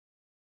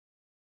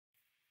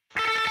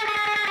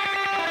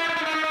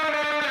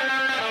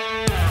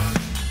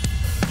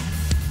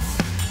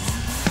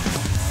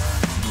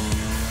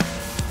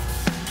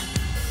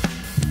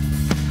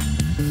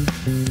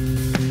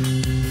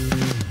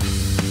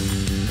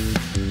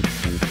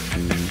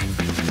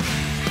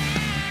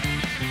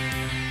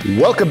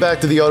Welcome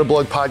back to the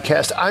Autoblog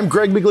Podcast. I'm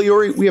Greg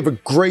Migliore. We have a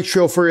great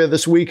show for you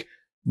this week.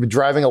 We're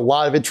driving a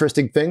lot of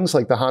interesting things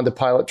like the Honda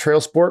Pilot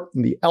TrailSport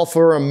and the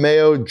Alfa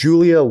Romeo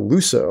Giulia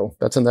Lusso.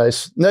 That's a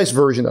nice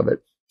version of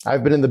it.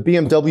 I've been in the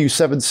BMW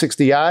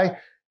 760i,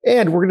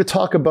 and we're going to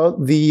talk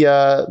about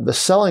the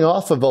selling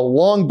off of a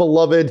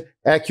long-beloved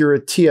Acura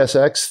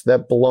TSX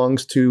that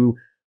belongs to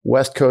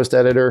West Coast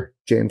editor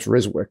James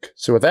Riswick.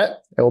 So with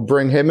that, I will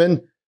bring him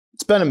in.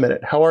 It's been a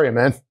minute. How are you,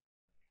 man?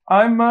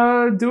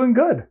 I'm doing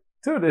good.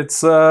 Dude,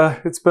 it's a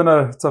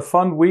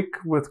fun week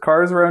with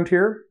cars around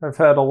here. I've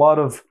had a lot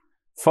of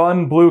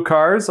fun blue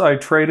cars. I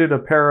traded a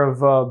pair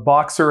of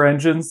Boxer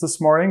engines this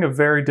morning of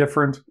very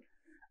different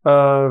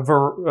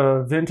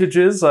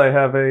vintages. I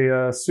have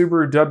a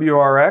Subaru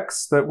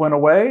WRX that went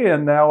away,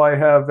 and now I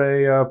have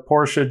a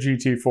Porsche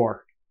GT4.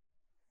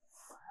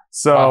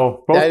 So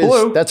wow. both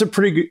blue. That's a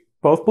pretty good.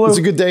 Both blue. It's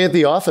a good day at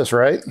the office,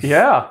 right?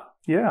 Yeah.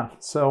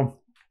 So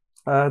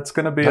it's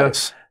going to be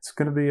nice. It's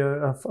going to be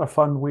a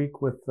fun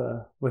week with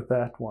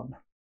that one.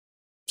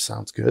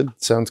 Sounds good.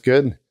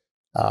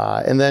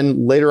 And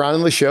then later on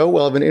in the show,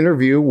 we'll have an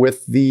interview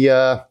with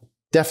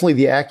definitely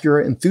the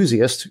Acura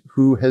enthusiast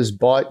who has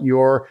bought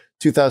your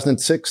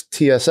 2006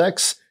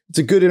 TSX. It's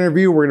a good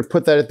interview. We're going to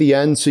put that at the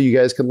end so you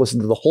guys can listen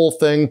to the whole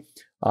thing.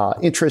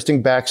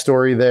 Interesting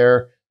backstory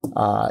there.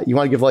 You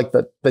want to give like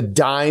the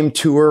dime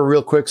tour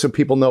real quick so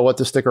people know what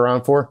to stick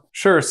around for?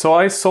 Sure. So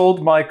I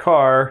sold my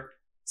car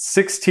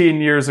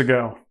 16 years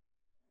ago.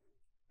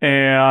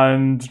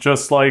 And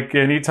just like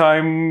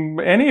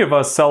anytime any of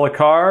us sell a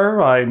car,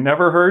 I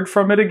never heard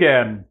from it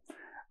again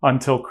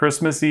until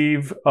Christmas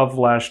Eve of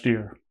last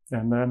year.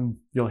 And then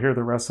you'll hear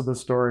the rest of the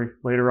story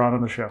later on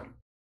in the show.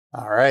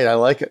 All right. I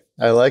like it.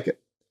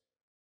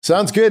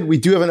 Sounds good. We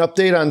do have an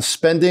update on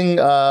spending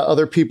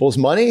other people's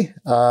money.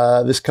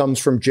 This comes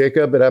from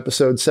Jacob at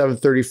episode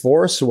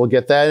 734. So we'll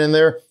get that in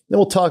there. Then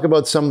we'll talk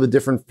about some of the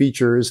different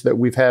features that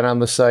we've had on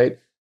the site.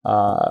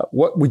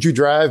 What would you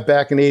drive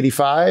back in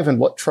 85 and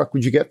what truck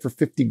would you get for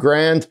 50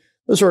 grand?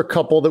 Those are a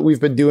couple that we've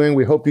been doing.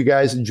 We hope you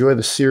guys enjoy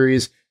the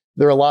series.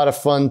 They're a lot of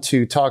fun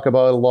to talk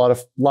about, a lot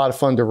of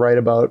fun to write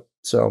about.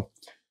 So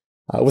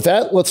with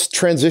that, let's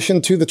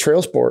transition to the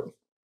TrailSport.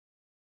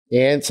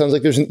 And it sounds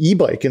like there's an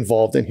e-bike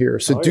involved in here.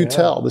 So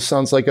tell. This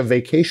sounds like a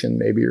vacation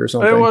maybe or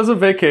something. It was a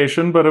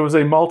vacation, but it was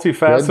a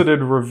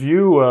multifaceted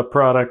review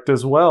product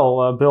as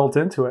well built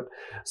into it.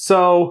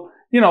 So,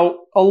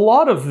 a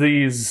lot of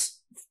these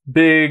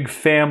big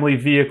family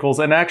vehicles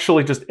and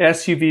actually just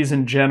SUVs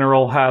in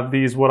general have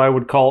these what I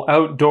would call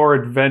outdoor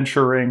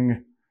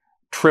adventuring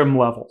trim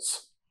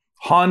levels.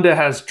 Honda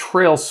has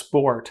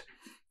TrailSport.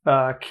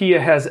 Kia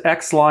has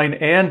X-Line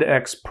and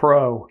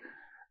X-Pro.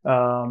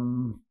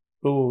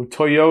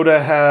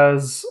 Toyota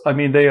has,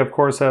 they of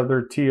course have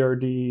their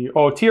TRD.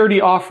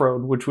 TRD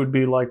Off-Road, which would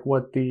be like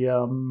what the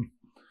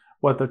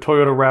Toyota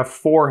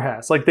RAV4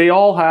 has. Like they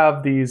all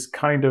have these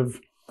kind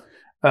of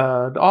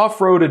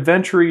off-road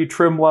adventure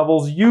trim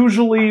levels,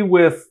 usually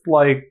with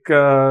like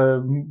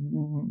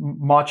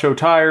macho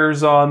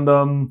tires on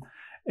them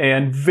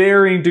and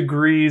varying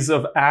degrees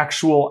of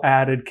actual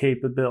added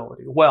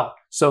capability. Well,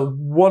 so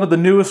one of the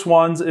newest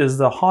ones is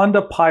the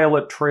Honda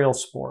Pilot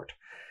TrailSport,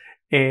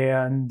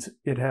 and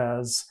it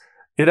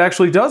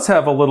actually does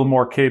have a little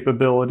more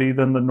capability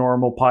than the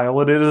normal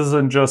Pilot. It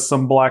isn't just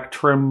some black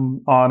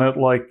trim on it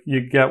like you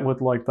get with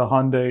like the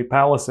Hyundai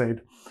Palisade.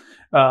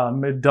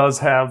 It does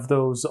have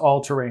those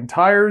all-terrain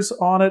tires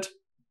on it.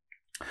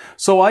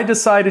 So I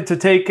decided to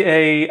take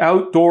a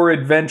outdoor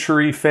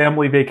adventure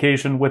family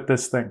vacation with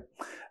this thing.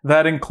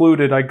 That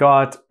included I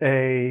got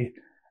a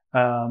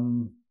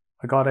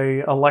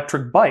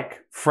electric bike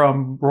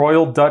from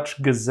Royal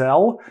Dutch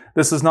Gazelle.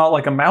 This is not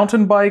like a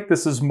mountain bike.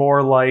 This is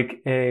more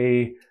like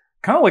a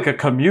kind of like a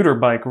commuter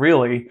bike,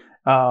 really.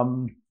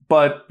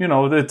 But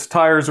its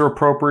tires are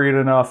appropriate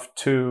enough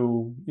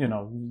to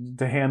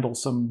to handle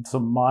some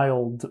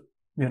mild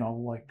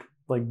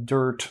like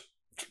dirt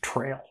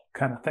trail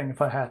kind of thing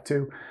if I had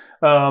to.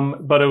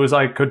 But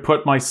I could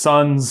put my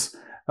son's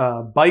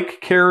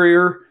bike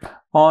carrier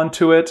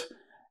onto it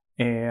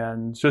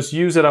and just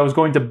use it. I was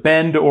going to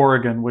Bend,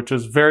 Oregon, which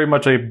is very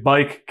much a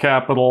bike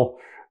capital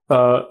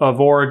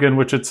of Oregon,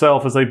 which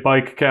itself is a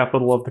bike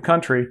capital of the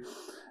country.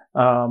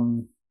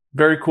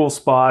 Very cool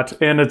spot.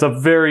 And it's a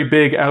very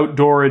big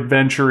outdoor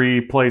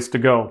adventure-y place to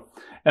go.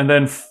 And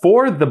then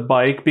for the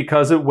bike,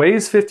 because it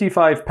weighs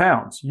 55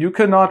 pounds, you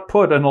cannot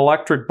put an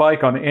electric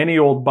bike on any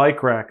old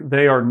bike rack.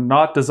 They are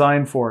not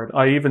designed for it.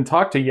 I even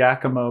talked to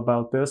Yakima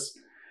about this,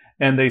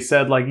 and they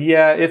said, let's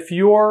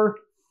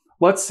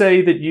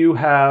say that you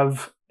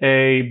have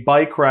a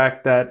bike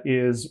rack that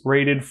is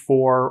rated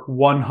for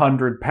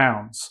 100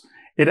 pounds.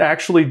 It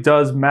actually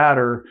does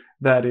matter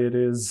that it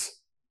is,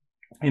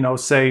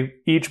 say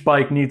each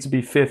bike needs to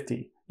be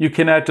 50. You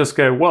cannot just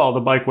go, well, the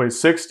bike weighs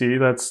 60,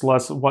 that's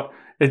less what...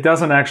 It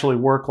doesn't actually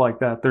work like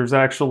that. There's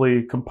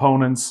actually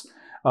components,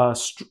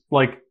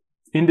 like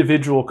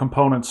individual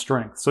component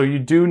strength. So you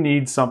do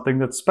need something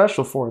that's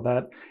special for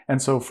that.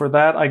 And so for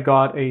that, I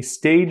got a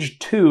Stage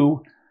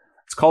 2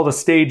 It's called a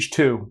stage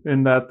 2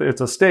 in that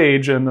it's a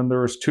stage and then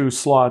there's 2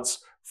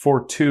 slots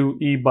for 2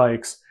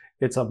 e-bikes.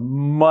 It's a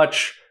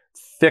much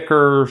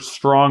thicker,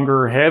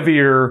 stronger,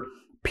 heavier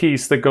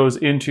piece that goes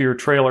into your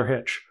trailer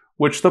hitch,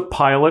 which the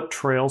Pilot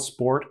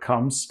TrailSport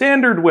comes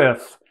standard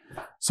with.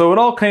 So it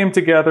all came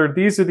together.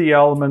 These are the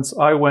elements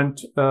I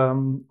went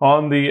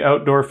on the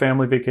outdoor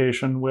family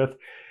vacation with.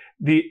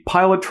 The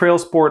Pilot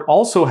TrailSport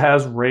also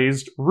has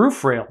raised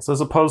roof rails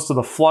as opposed to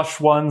the flush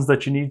ones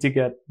that you need to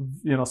get,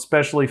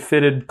 specially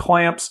fitted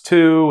clamps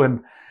to, and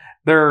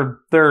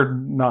they're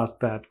not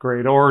that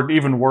great. Or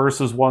even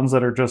worse is ones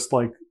that are just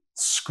like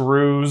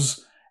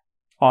screws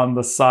on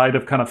the side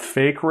of kind of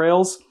fake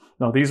rails.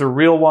 No, these are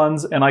real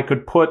ones, and I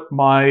could put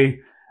my,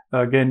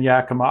 again,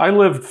 Yakima. I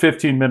lived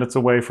 15 minutes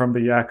away from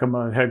the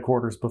Yakima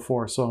headquarters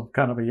before, so I'm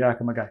kind of a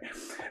Yakima guy.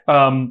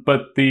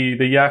 But the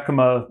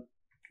Yakima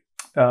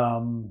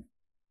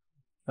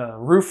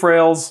roof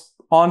rails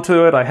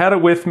onto it. I had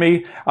it with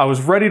me. I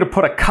was ready to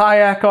put a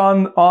kayak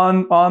on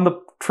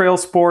the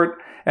TrailSport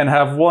and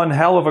have one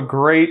hell of a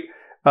great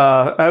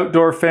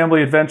outdoor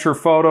family adventure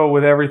photo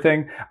with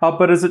everything.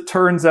 But as it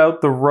turns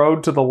out, the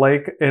road to the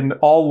lake and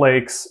all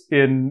lakes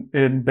in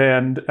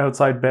Bend,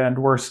 outside Bend,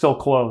 were still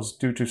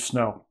closed due to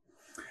snow.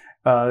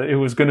 It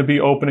was going to be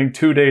opening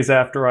 2 days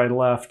after I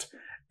left,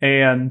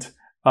 and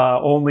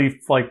only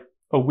like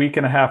a week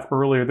and a half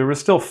earlier, there was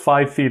still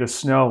 5 feet of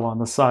snow on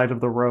the side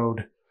of the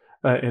road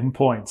in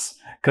points.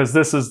 Because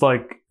this is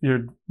like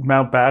your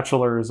Mount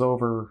Bachelor is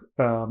over,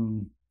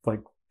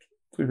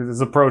 is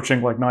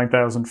approaching like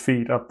 9,000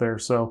 feet up there.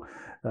 So,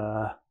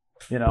 that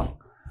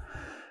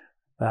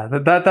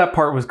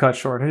part was cut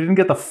short. I didn't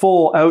get the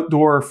full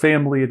outdoor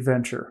family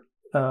adventure.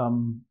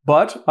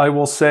 But I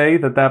will say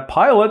that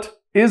Pilot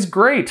is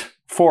great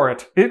for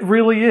it. It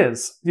really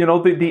is.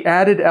 The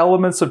added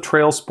elements of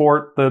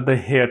TrailSport, the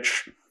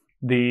hitch,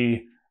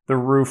 the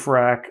roof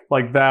rack,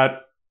 like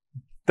that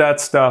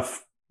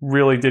stuff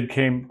really did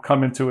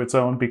come into its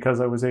own because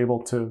I was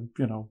able to,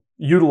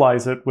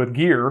 utilize it with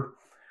gear.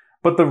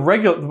 But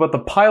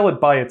the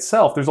Pilot by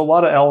itself, there's a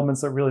lot of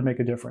elements that really make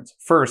a difference.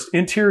 First,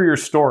 interior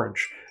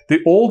storage.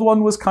 The old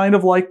one was kind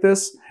of like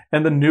this,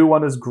 and the new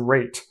one is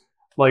great.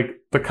 Like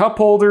the cup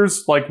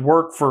holders,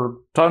 work for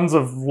tons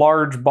of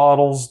large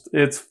bottles.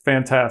 It's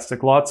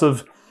fantastic. Lots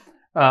of,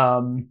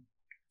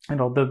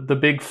 the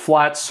big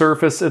flat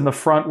surface in the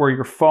front where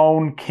your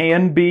phone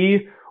can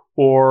be,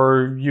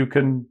 or you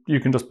can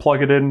just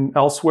plug it in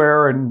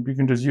elsewhere and you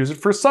can just use it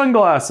for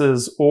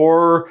sunglasses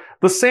or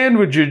the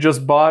sandwich you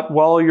just bought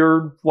while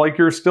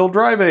you're still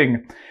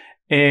driving.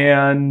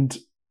 And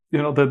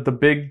the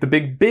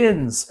big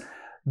bins,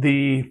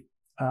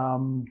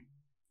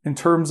 in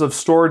terms of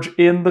storage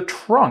in the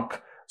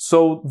trunk.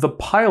 So the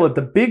Pilot,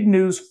 the big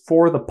news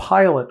for the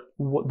Pilot,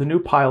 the new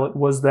Pilot,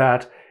 was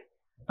that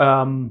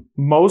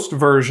most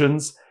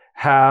versions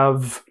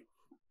have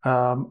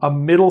a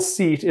middle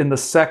seat in the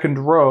second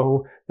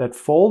row that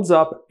folds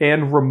up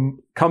and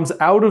comes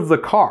out of the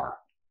car.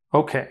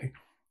 Okay.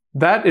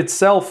 That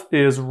itself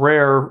is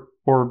rare,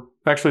 or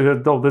actually,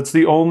 that's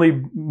the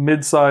only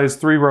mid-size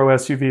 3-row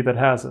SUV that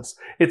has this.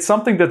 It's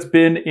something that's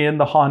been in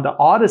the Honda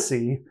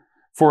Odyssey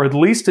for at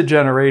least a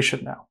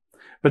generation now.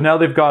 But now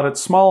they've got it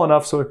small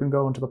enough so it can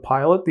go into the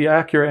Pilot. The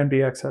Acura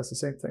MDX has the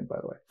same thing, by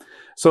the way.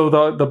 So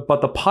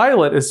but the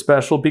Pilot is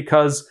special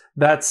because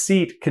that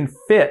seat can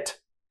fit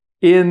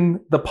in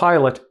the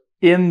Pilot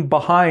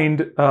behind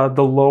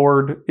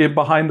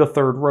the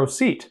third row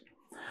seat.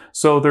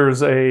 So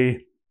there's a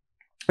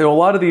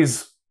lot of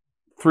these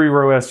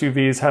 3-row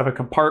SUVs have a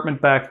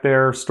compartment back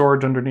there,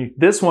 storage underneath.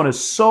 This one is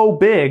so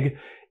big,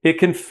 it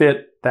can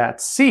fit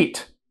that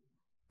seat.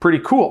 Pretty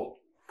cool.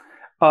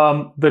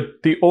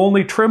 The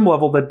only trim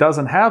level that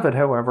doesn't have it,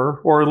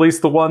 however, or at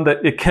least the one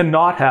that it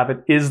cannot have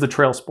it, is the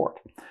TrailSport.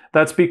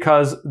 That's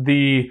because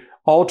the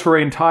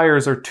all-terrain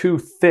tires are too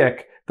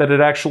thick that it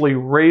actually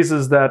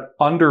raises that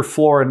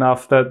underfloor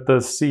enough that the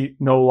seat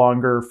no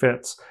longer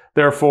fits.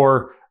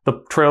 Therefore, the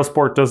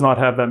TrailSport does not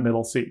have that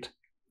middle seat.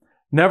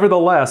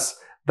 Nevertheless,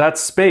 that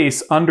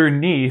space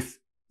underneath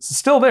is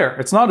still there.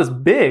 It's not as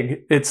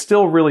big. It's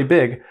still really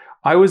big.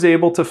 I was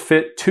able to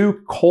fit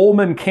 2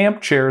 Coleman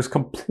camp chairs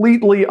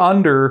completely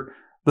under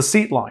the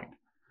seat line.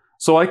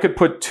 So I could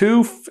put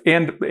 2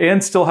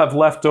 and still have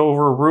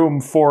leftover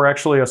room for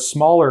actually a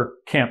smaller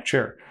camp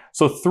chair.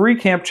 So 3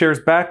 camp chairs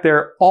back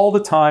there all the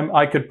time.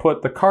 I could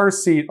put the car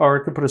seat,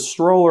 or I could put a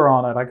stroller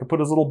on it. I could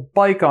put his little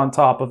bike on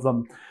top of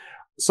them.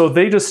 So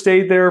they just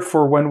stayed there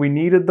for when we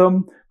needed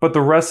them, but the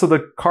rest of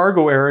the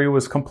cargo area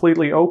was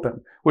completely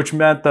open, which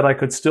meant that I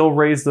could still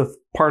raise the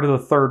part of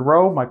the third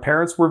row. My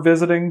parents were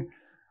visiting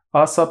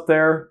us up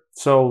there.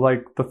 So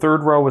the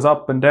third row was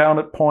up and down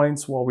at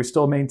points while we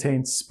still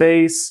maintained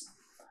space.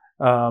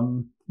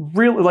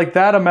 Really,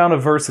 that amount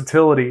of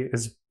versatility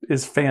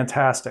is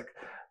fantastic.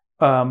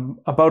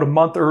 About a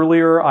month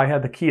earlier, I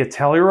had the Kia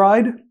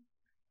Telluride,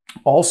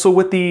 also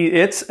with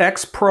its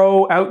X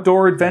Pro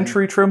outdoor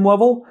adventure trim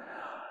level.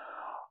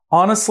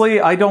 Honestly,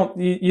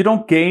 you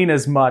don't gain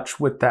as much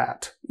with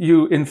that.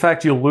 In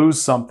fact, you lose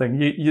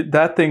something.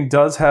 That thing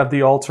does have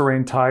the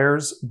all-terrain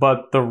tires,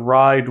 but the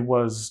ride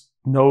was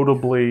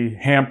notably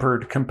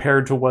hampered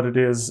compared to what it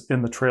is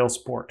in the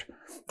TrailSport.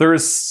 There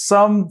is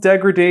some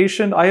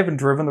degradation. I haven't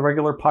driven the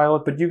regular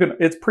Pilot, but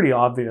it's pretty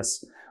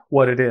obvious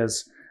what it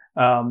is.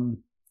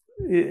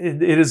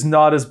 It is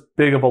not as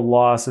big of a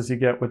loss as you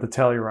get with the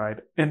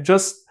Telluride. And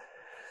just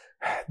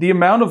the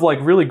amount of like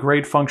really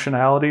great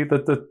functionality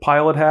that the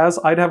Pilot has,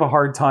 I'd have a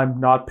hard time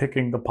not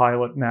picking the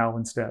Pilot now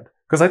instead,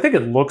 because I think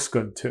it looks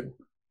good too.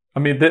 I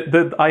mean,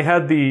 I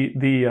had the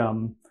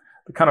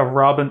kind of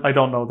robin. I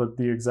don't know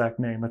the exact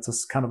name. It's a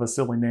kind of a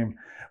silly name,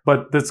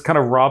 but this kind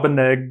of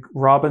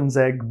robin's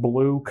egg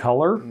blue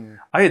color.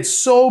 I had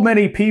so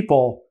many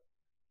people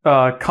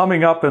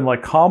coming up and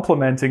like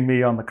complimenting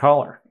me on the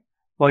color.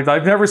 Like,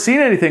 I've never seen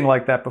anything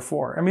like that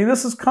before. I mean,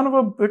 this is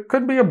it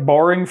could be a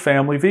boring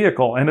family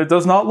vehicle, and it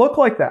does not look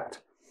like that.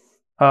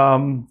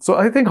 So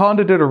I think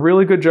Honda did a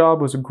really good job.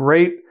 It was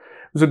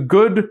a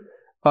good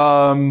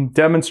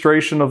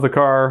demonstration of the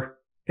car,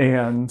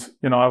 and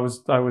I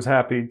was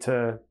happy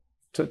to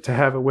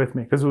have it with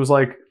me, because it was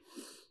like,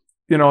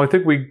 I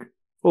think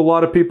a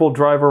lot of people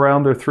drive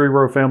around their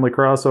 3-row family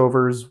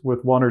crossovers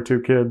with 1 or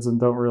 2 kids and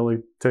don't really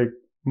take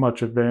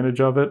much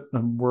advantage of it,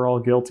 and we're all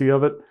guilty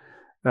of it.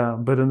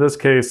 But in this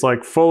case,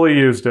 like, fully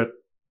used it,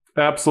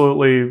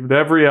 absolutely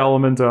every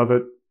element of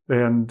it,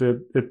 and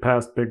it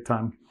passed big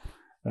time.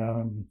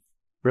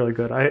 Really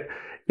good.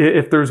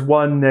 If there's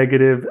one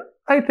negative,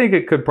 I think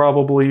it could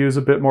probably use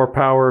a bit more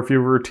power if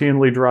you're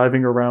routinely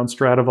driving around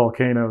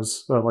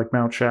stratovolcanoes like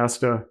Mount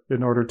Shasta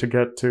in order to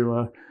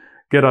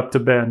get up to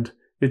Bend.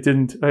 It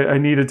didn't. I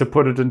needed to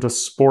put it into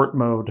sport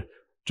mode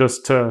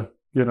just to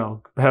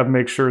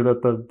make sure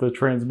that the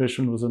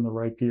transmission was in the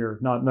right gear,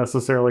 not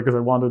necessarily because I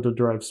wanted to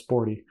drive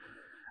sporty.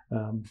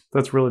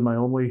 That's really my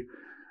only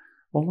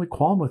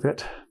qualm with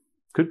it.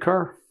 Good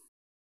car.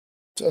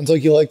 Sounds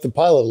like you like the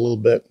Pilot a little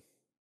bit.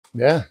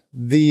 Yeah.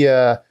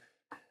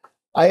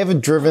 I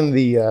haven't driven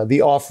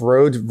the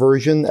off-road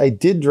version. I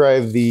did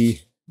drive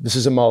this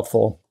is a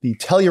mouthful, the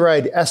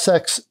Telluride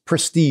SX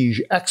Prestige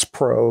X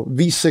Pro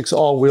V6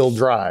 all-wheel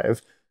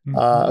drive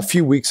a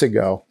few weeks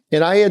ago.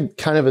 And I had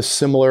kind of a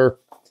similar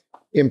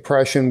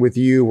impression with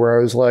you, where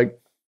I was like,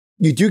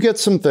 you do get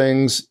some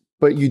things,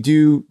 but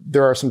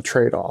there are some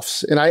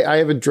trade-offs. And I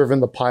haven't driven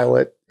the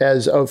Pilot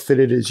as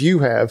outfitted as you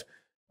have,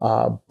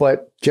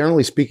 but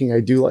generally speaking, I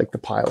do like the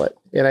Pilot.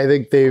 And I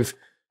think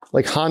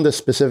Honda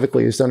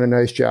specifically has done a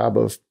nice job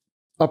of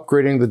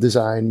upgrading the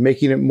design,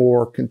 making it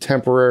more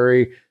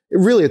contemporary.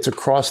 It's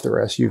across their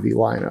SUV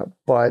lineup,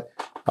 but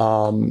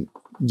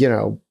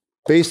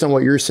based on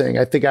what you're saying,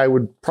 I think I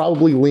would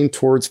probably lean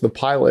towards the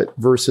Pilot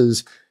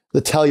versus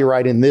the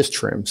Telluride in this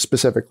trim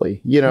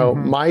specifically.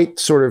 My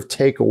sort of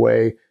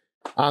takeaway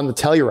on the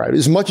Telluride,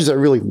 as much as I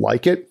really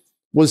like it,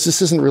 was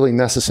this isn't really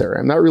necessary.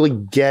 I'm not really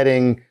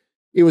getting,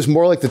 it was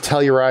more like the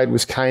Telluride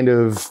was kind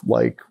of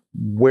like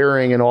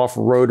wearing an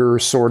off-roader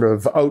sort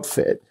of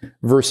outfit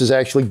versus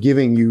actually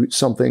giving you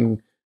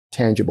something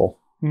tangible.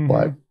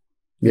 But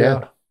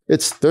yeah,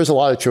 there's a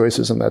lot of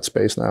choices in that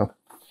space now.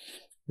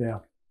 Yeah.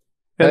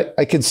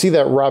 I can see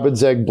that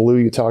robin's egg blue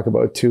you talk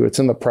about too. It's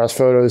in the press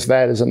photos.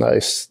 That is a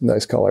nice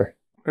color.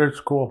 It's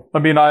cool. I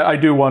mean, I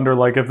do wonder,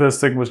 like, if this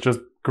thing was just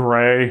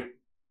gray,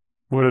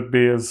 would it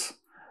be as?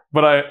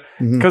 But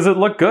because it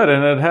looked good,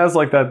 and it has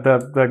like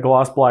that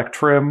gloss black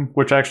trim,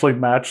 which actually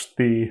matched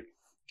the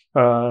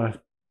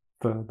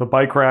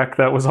bike rack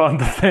that was on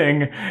the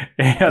thing,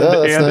 and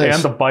nice.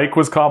 And the bike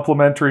was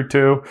complimentary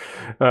too.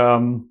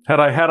 Had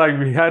I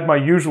had my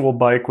usual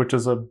bike, which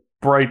is a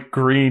bright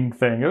green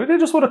thing, it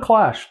just would have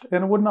clashed,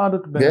 and it would not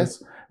have been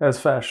as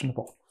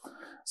fashionable.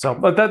 So,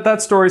 but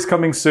that story's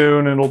coming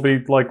soon, and it'll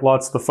be like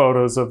lots of the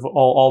photos of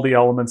all the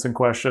elements in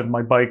question.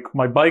 My bike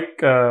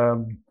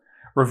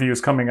review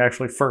is coming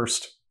actually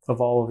first of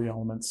all of the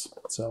elements.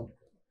 So,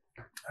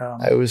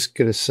 I was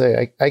gonna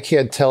say I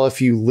can't tell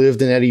if you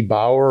lived in Eddie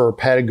Bauer or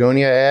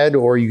Patagonia ad,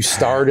 or you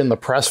starred in the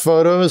press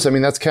photos. I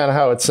mean, that's kind of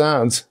how it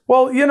sounds.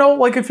 Well,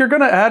 like, if you're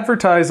going to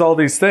advertise all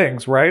these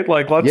things, right?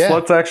 Like,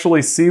 let's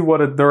actually see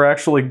what they're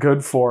actually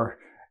good for,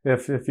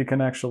 if you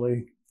can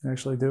actually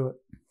do it.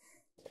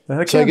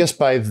 So I guess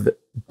by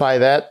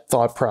that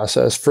thought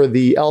process, for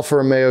the Alfa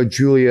Romeo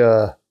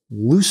Giulia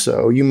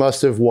Lusso, you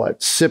must have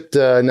sipped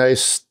a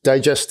nice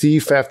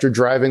digestif after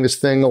driving this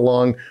thing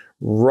along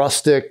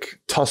rustic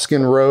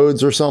Tuscan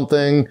roads or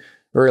something,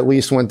 or at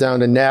least went down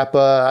to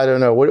Napa. I don't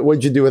know.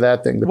 What'd you do with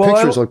that thing? The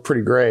pictures look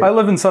pretty great. I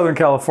live in Southern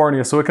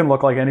California, so it can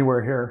look like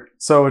anywhere here.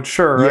 So it's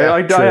sure. Yeah,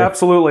 I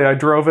absolutely. I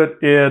drove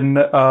it in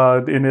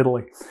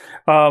Italy.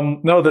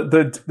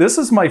 This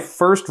is my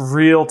first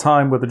real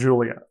time with the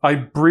Giulia. I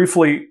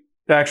briefly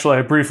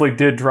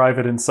did drive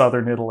it in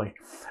Southern Italy,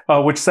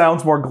 which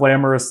sounds more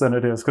glamorous than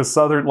it is, because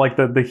Southern, like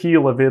the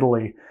heel of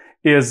Italy,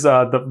 is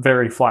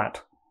very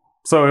flat.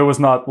 So it was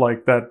not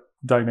like that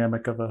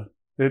dynamic of a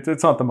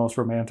It's not the most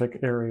romantic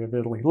area of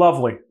Italy.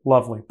 Lovely,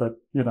 lovely, but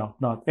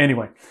not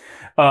anyway.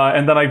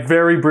 And then I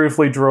very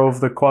briefly drove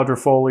the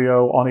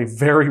Quadrifoglio on a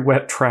very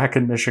wet track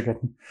in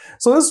Michigan.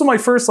 So this was my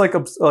first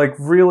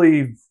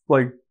really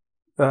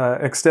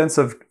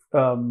extensive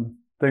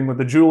thing with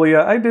the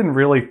Giulia. I didn't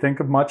really think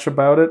of much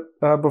about it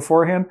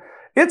beforehand.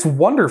 It's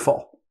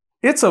wonderful.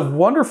 It's a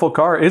wonderful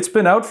car. It's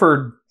been out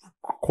for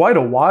quite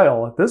a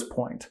while at this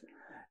point.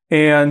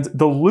 And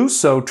the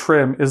Lusso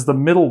trim is the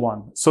middle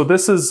one. So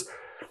this is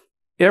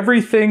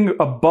everything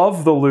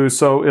above the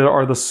Lusso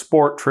are the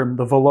sport trim,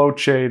 the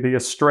Veloce, the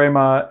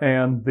Estrema,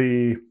 and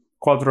the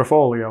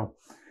Quadrifoglio.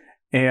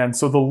 And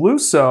so the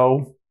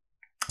Lusso,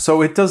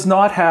 so it does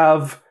not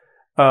have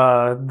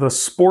the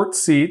sport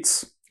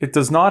seats. It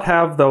does not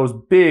have those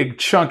big,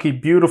 chunky,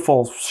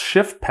 beautiful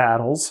shift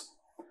paddles.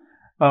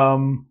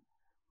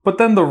 But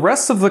then the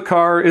rest of the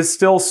car is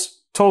still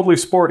totally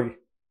sporty.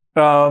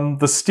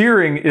 The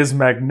steering is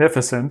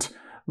magnificent.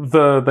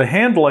 The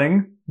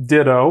handling,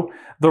 ditto.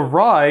 The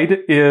ride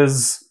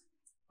is,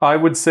 I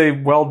would say,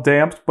 well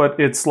damped, but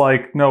it's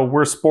like, no,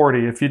 we're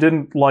sporty. If you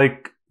didn't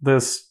like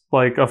this,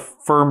 like a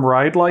firm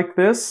ride like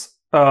this,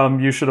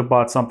 you should have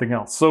bought something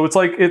else. So it's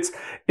like it's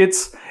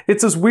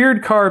this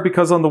weird car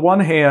because on the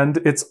one hand,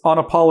 it's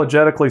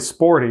unapologetically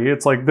sporty.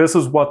 It's like, this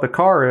is what the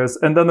car is.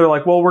 And then they're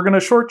like, well, we're going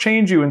to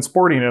shortchange you in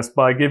sportiness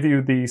by give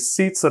you the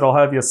seats that'll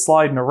have you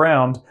sliding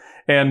around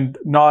and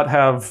not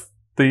have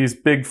these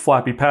big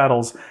flappy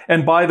paddles.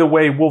 And by the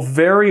way, we'll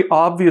very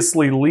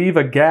obviously leave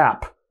a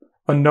gap,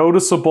 a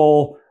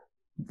noticeable,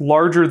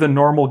 larger than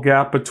normal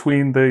gap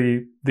between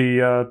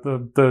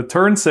the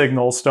turn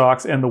signal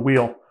stalks and the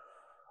wheel,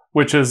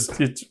 which is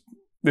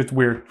it's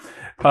weird.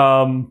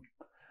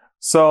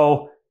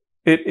 So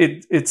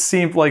it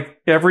seemed like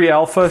every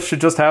Alfa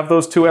should just have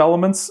those two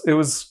elements. It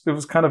was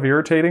kind of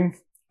irritating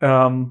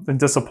and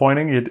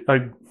disappointing.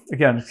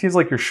 Again, it seems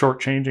like you're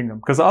shortchanging them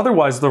because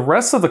otherwise the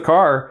rest of the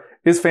car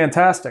is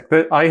fantastic.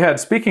 I had,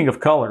 speaking of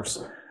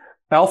colors,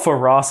 Alfa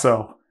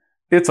Rosso.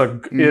 It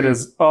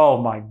is,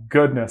 oh my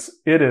goodness.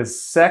 It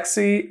is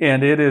sexy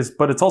and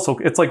but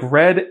it's like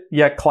red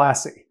yet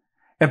classy.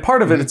 And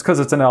part of it is because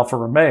it's an Alfa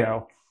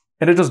Romeo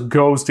and it just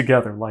goes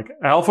together like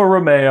Alfa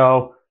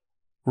Romeo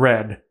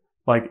red.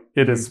 Like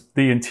it is,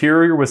 the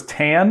interior was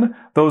tan.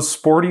 Those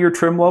sportier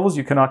trim levels,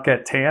 you cannot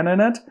get tan in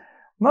it.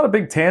 Not a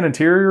big tan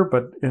interior,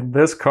 but in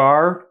this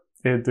car,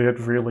 it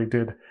really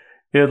did.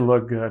 It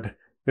looked good.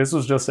 This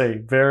was just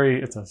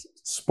it's a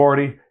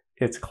sporty,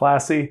 it's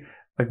classy.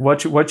 Like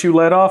what you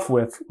led off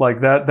with,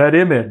 like that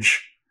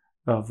image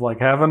of like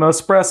having an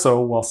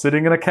espresso while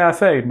sitting in a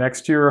cafe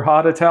next to your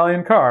hot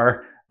Italian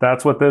car.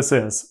 That's what this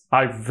is.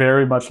 I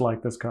very much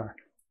like this car.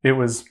 It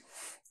was,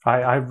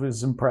 I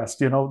was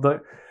impressed. I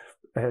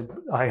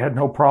had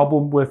no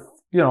problem with,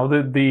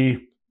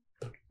 the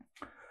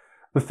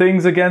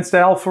things against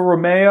Alfa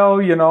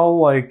Romeo,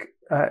 like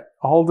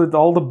all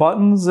the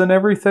buttons and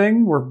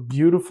everything were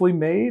beautifully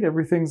made.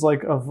 Everything's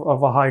like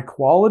of a high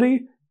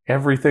quality.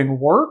 Everything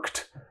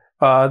worked.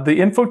 The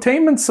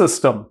infotainment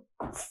system,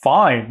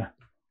 fine.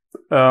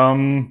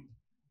 Fine.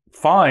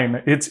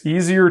 It's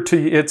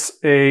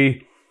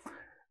a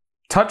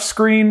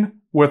touchscreen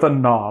with a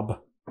knob.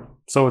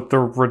 So the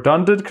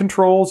redundant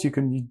controls, you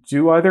can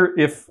do either.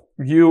 If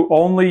you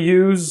only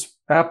use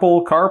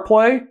Apple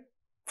CarPlay,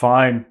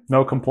 fine,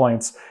 no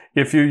complaints.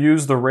 If you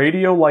use the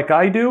radio like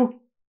I do,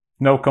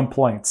 no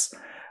complaints.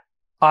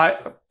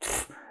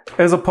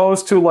 As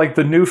opposed to like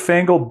the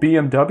newfangled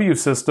BMW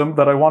system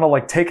that I want to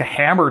like take a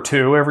hammer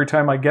to every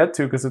time I get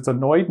to because it's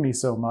annoyed me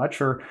so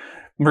much, or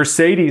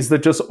Mercedes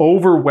that just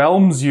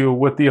overwhelms you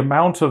with the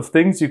amount of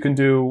things you can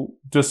do.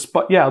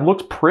 Yeah, it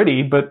looks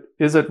pretty, but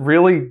is it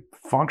really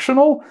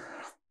functional?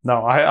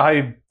 No,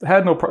 I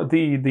had no problem.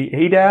 The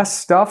ADAS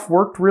stuff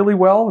worked really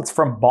well. It's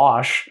from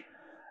Bosch.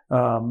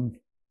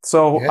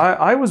 So yeah.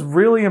 I was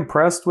really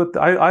impressed with,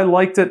 I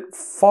liked it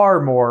far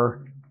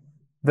more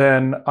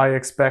than I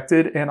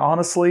expected. And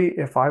honestly,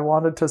 if I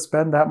wanted to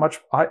spend that much,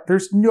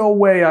 there's no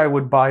way I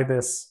would buy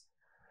this.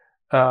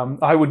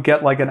 I would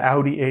get like an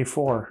Audi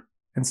A4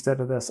 instead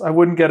of this. I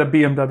wouldn't get a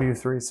BMW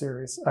 3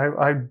 Series.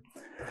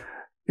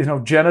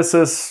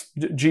 Genesis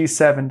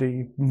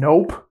G70,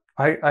 nope.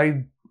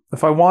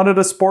 If I wanted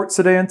a sports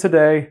sedan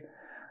today,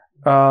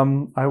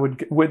 I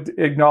would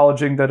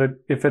acknowledging that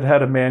if it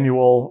had a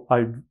manual,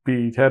 I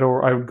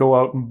would go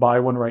out and buy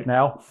one right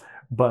now.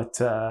 But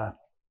I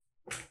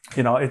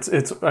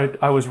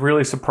was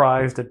really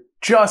surprised at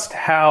just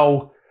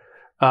how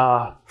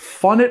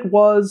fun it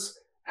was,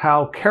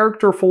 how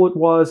characterful it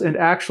was, and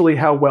actually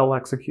how well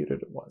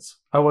executed it was.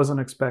 I wasn't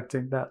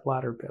expecting that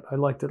latter bit. I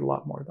liked it a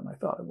lot more than I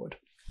thought I would.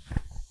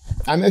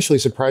 I'm actually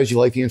surprised you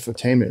like the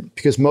infotainment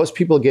because most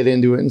people get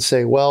into it and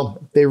say,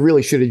 well, they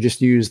really should have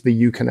just used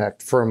the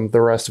Uconnect from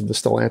the rest of the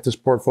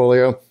Stellantis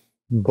portfolio.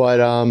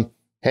 But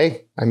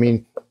hey, I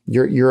mean,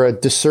 you're a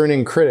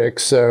discerning critic,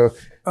 so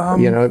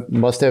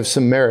must have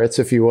some merits,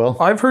 if you will.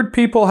 I've heard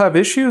people have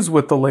issues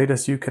with the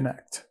latest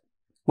Uconnect.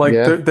 Like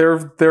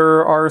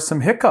there are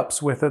some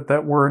hiccups with it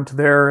that weren't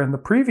there in the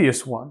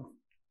previous one.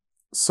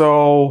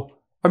 So,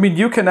 I mean,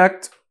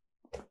 Uconnect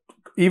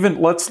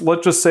even let's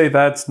just say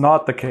that's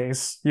not the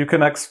case. You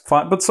can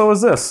fine, but so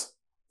is this.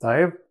 I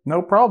have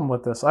no problem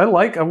with this. I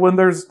like when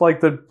there's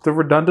like the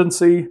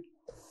redundancy.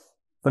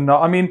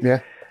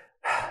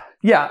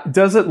 Yeah.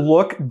 Does it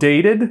look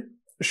dated?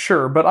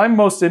 Sure, but I'm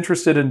most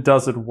interested in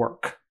does it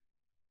work?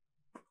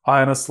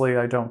 Honestly,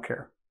 I don't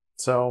care.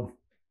 So,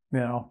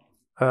 you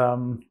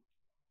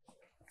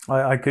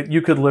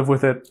could live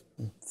with it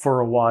for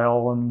a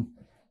while, and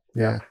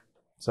yeah.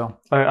 So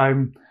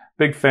I'm a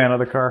big fan of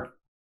the car.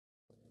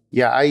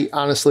 Yeah, I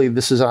honestly,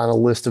 this is on a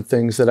list of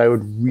things that I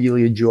would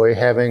really enjoy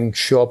having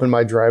show up in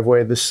my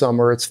driveway this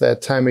summer. It's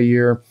that time of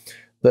year.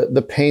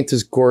 The paint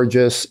is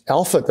gorgeous.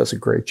 Alfa does a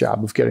great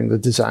job of getting the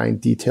design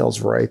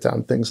details right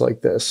on things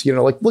like this.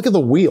 Like look at the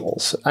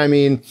wheels. I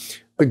mean,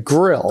 the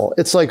grille.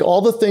 It's like all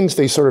the things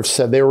they sort of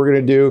said they were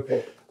going to do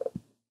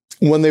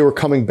when they were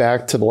coming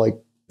back to like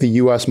the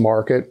US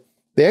market.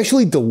 They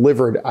actually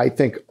delivered, I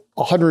think,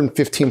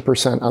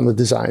 115% on the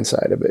design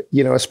side of it,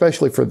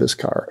 especially for this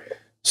car.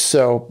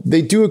 So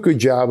they do a good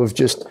job of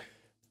just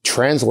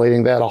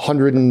translating that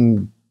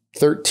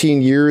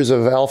 113 years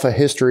of Alfa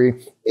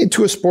history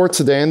into a sports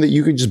sedan that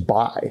you could just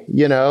buy,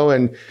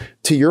 and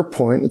to your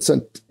point, it's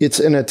an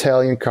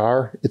Italian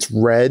car. It's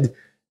red.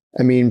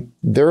 I mean,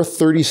 they're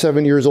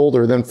 37 years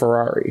older than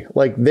Ferrari.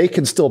 Like they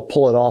can still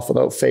pull it off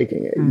without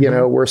faking it,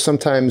 where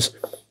sometimes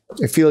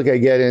I feel like I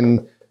get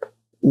in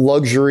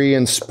luxury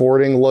and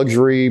sporting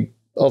luxury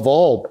of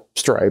all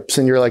stripes.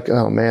 And you're like,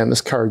 oh man,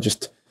 this car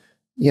just,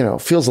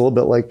 feels a little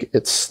bit like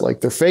it's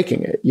like they're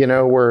faking it,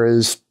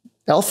 whereas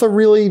Alfa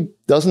really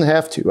doesn't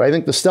have to. I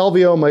think the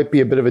Stelvio might be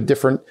a bit of a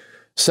different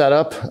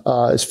setup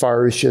as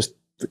far as just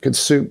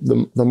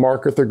the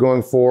market they're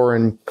going for.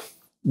 And,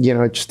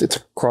 it's a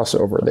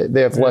crossover.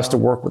 They have less to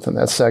work with in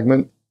that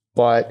segment.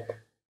 But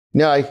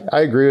no,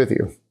 I agree with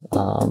you.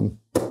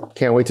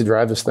 Can't wait to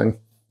drive this thing.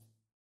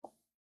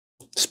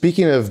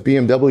 Speaking of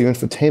BMW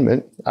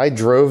infotainment, I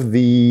drove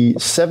the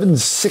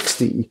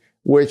 760,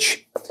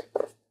 which,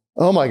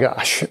 oh my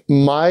gosh,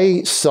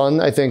 my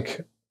son, I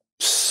think,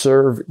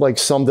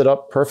 summed it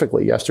up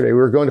perfectly yesterday. We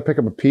were going to pick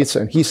up a pizza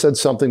and he said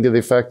something to the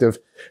effect of,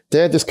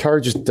 Dad, this car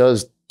just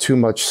does too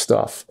much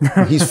stuff.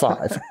 He's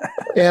 5.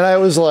 And I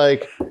was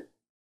like,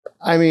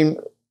 I mean,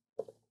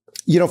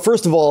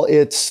 first of all,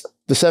 it's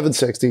the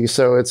 760.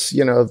 So it's,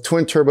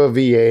 twin turbo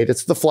V8.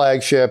 It's the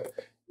flagship.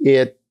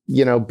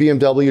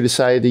 BMW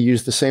decided to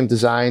use the same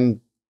design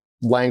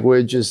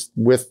language as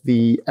with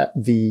the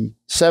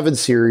 7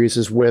 Series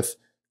as with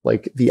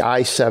like the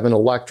i7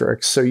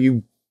 electric. So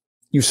you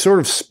sort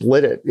of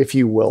split it, if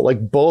you will.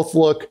 Like both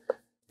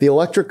the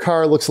electric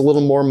car looks a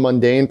little more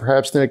mundane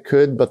perhaps than it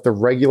could, but the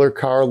regular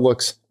car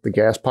the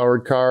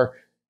gas-powered car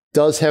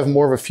does have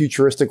more of a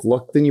futuristic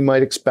look than you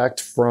might expect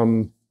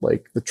from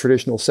like the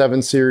traditional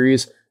 7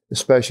 Series,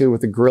 especially with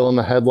the grille and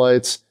the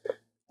headlights.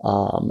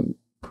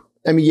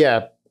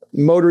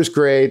 Motor's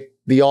great.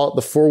 The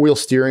 4-wheel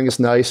steering is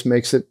nice,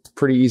 makes it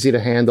pretty easy to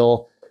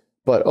handle.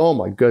 But oh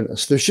my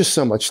goodness, there's just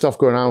so much stuff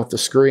going on with the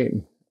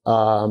screen.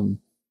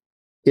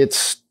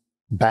 It's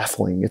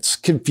baffling. It's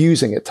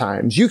confusing at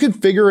times. You can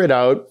figure it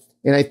out.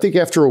 And I think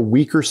after a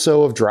week or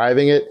so of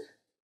driving it,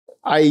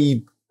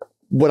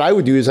 what I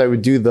would do is I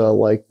would do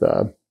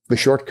the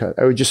shortcut.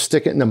 I would just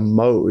stick it in a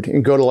mode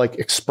and go to like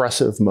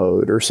expressive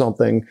mode or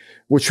something,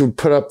 which would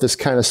put up this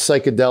kind of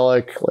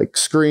psychedelic like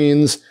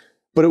screens,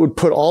 but it would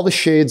put all the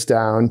shades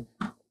down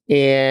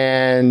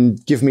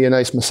and give me a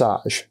nice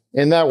massage.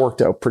 And that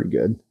worked out pretty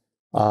good.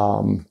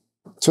 So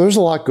there's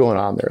a lot going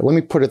on there. Let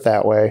me put it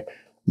that way.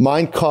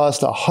 Mine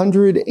cost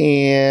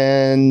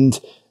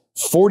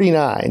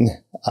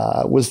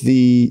 $149 was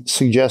the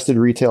suggested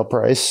retail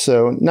price.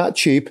 So not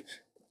cheap.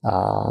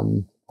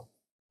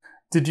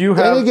 Did you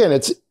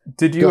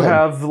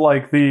have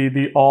like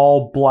the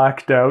all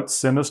blacked out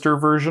Sinister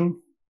version?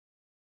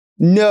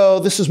 No,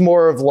 this is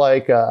more of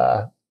like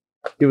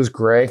it was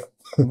gray.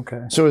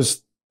 Okay. So it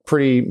was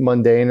pretty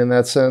mundane in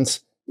that sense.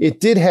 It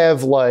did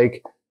have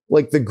like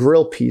the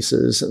grill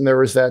pieces, and there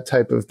was that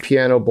type of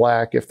piano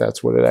black, if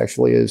that's what it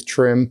actually is,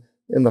 trim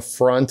in the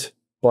front,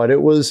 but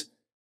it was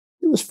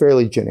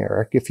fairly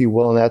generic, if you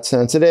will, in that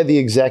sense. It had the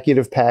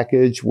executive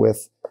package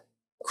with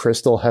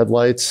crystal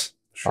headlights.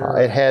 Sure.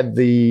 It had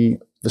the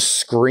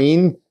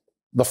screen,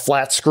 the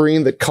flat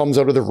screen that comes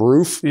out of the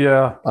roof.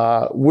 Yeah.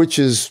 Which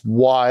is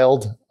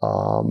wild.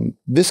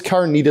 This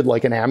car needed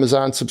like an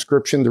Amazon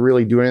subscription to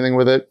really do anything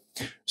with it.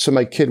 So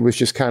my kid was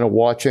just kind of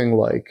watching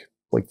like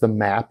the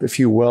map, if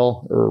you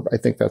will, or I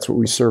think that's what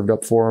we served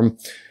up for him.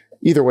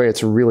 Either way,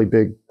 it's a really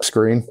big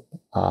screen.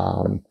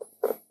 I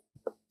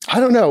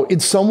don't know. In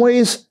some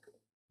ways,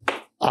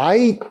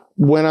 I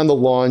went on the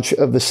launch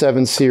of the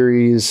 7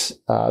 Series.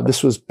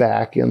 This was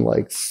back in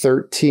like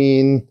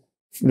 14,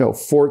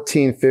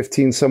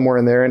 15, somewhere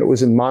in there. And it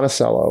was in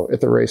Monticello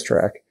at the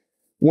racetrack.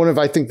 One of,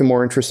 I think, the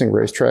more interesting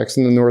racetracks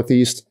in the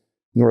Northeast.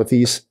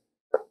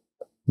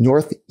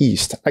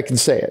 I can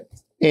say it.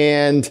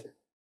 And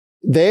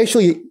they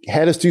actually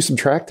had us do some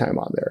track time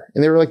on there.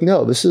 And they were like,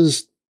 no,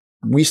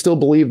 we still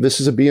believe this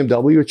is a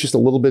BMW. It's just a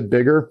little bit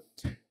bigger.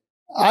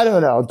 I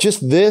don't know.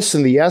 Just this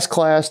and the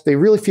S-Class, they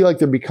really feel like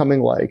they're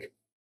becoming like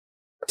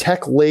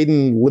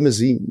tech-laden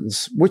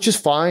limousines, which is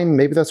fine.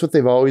 Maybe that's what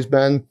they've always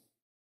been.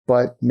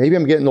 But maybe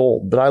I'm getting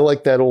old. But I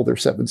like that older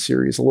 7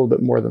 Series a little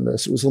bit more than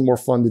this. It was a little more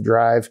fun to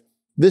drive.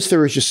 This, there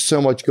was just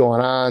so much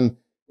going on.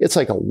 It's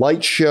like a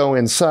light show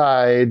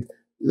inside.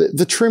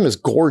 The trim is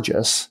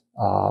gorgeous.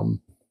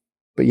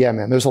 But yeah,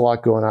 man, there's a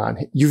lot going on.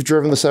 You've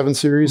driven the 7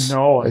 Series?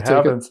 No, I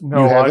haven't.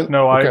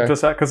 I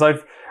just because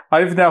I've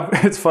now.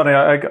 It's funny.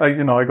 I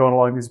go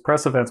along these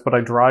press events, but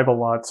I drive a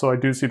lot, so I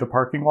do see the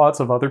parking lots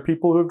of other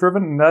people who have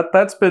driven. And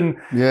that's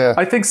been. Yeah.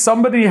 I think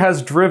somebody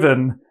has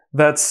driven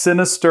that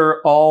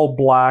sinister all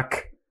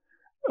black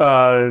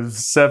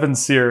 7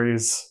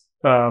 Series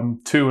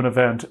to an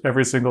event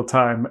every single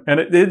time, and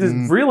it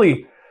is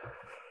really.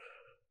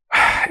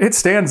 It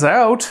stands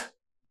out.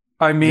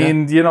 I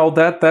mean,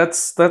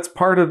 that's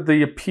part of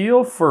the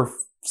appeal for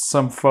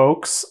some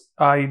folks.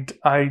 I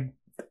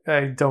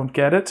don't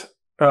get it.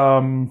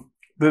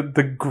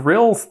 The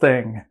grill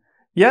thing.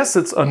 Yes,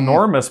 it's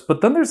enormous,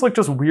 but then there's like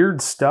just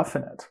weird stuff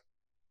in it.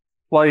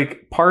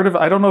 Like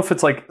I don't know if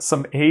it's like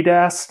some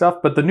ADAS stuff,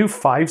 but the new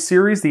 5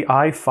 Series, the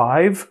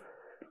i5,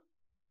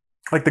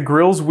 like the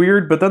grill's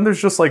weird, but then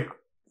there's just like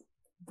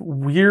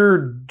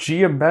weird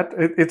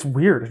it's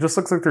weird. It just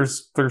looks like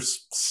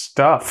there's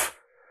stuff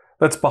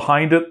that's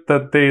behind it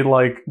that they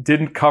like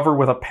didn't cover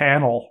with a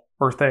panel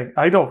or thing.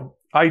 I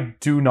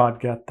do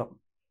not get them.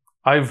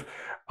 I've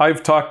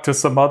talked to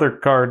some other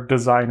car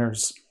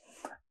designers,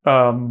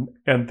 and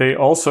they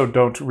also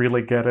don't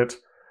really get it.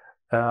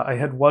 I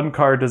had one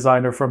car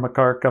designer from a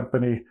car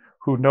company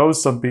who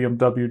knows some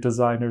BMW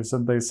designers,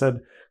 and they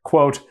said,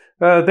 quote,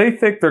 they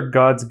think they're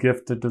God's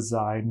gift to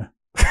design.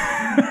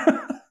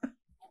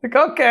 Like,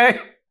 okay.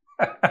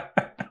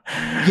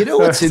 You know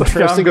what's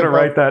interesting? I'm going to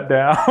write that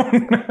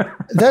down.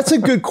 That's a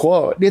good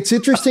quote. It's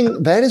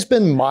interesting. That has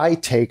been my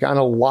take on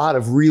a lot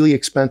of really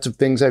expensive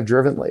things I've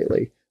driven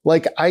lately.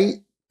 Like, I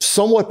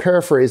somewhat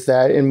paraphrased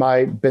that in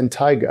my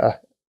Bentayga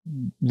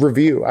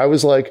review. I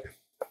was like,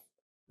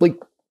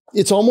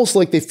 it's almost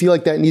like they feel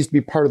like that needs to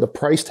be part of the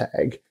price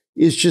tag.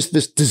 Is just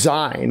this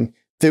design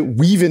that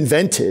we've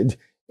invented,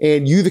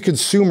 and you, the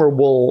consumer,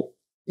 will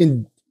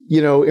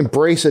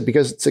embrace it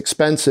because it's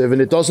expensive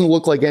and it doesn't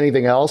look like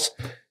anything else.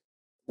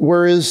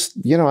 Whereas,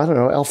 I don't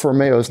know, Alfa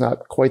Romeo is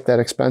not quite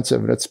that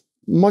expensive, and it's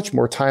much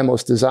more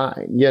timeless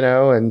design,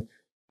 and,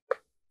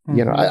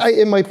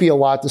 it might be a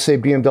lot to say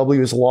BMW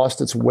has lost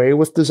its way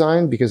with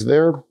design because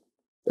they're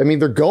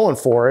going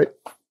for it.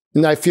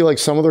 And I feel like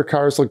some of their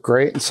cars look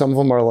great and some of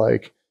them are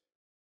like,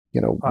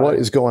 what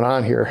is going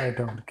on here? I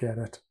don't get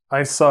it.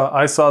 I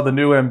saw the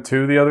new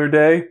M2 the other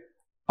day.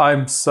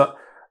 If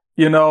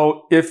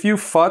you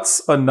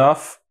futz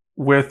enough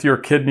with your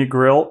kidney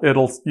grill,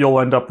 you'll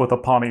end up with a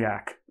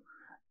Pontiac.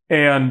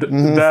 And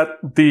that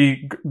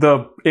the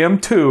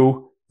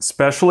M2,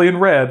 especially in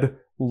red,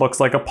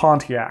 looks like a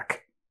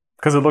Pontiac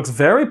because it looks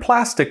very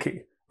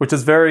plasticky, which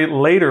is very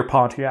later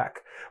Pontiac.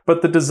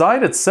 But the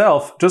design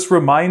itself just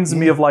reminds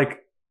me of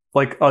like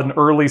an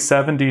early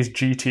 70s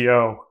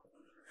GTO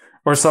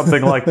or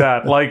something like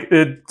that. Like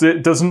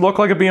it doesn't look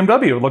like a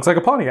BMW; it looks like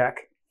a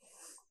Pontiac.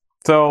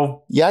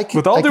 So,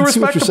 with all due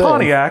respect to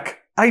Pontiac,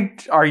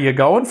 are you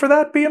going for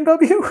that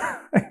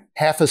BMW?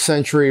 Half a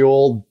century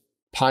old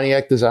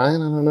Pontiac design?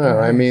 I don't know.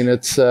 Right. I mean,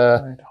 it's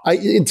to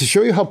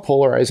show you how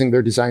polarizing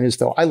their design is,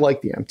 though. I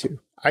like the M2.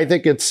 I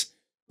think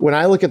when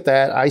I look at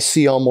that, I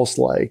see almost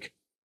like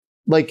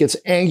it's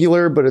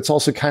angular, but it's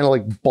also kind of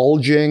like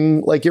bulging.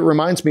 Like it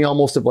reminds me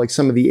almost of like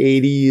some of the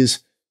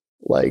 80s,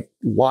 like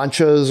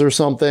Lancias or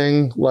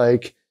something.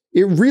 Like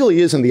it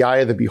really is in the eye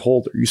of the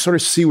beholder. You sort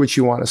of see what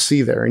you want to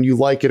see there, and you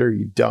like it or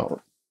you don't.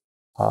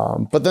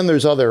 But then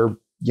there's other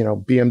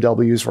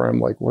BMWs where I'm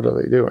like, what are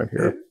they doing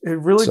here? It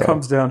really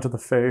comes down to the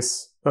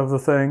face of the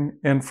thing.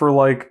 And for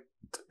like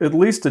at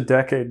least a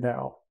decade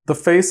now, the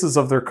faces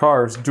of their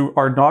cars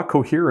are not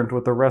coherent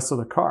with the rest of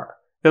the car.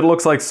 It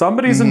looks like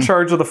somebody's in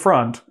charge of the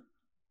front,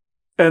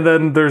 and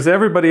then there's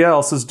everybody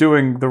else is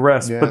doing the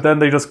rest, but then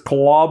they just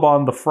glob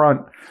on the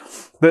front.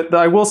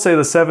 I will say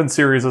the 7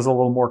 Series is a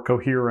little more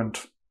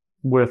coherent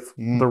with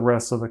the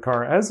rest of the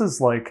car, as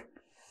is like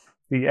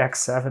the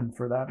X7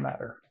 for that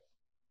matter.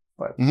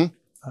 But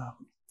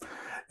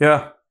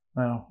it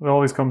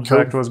always comes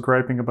back to us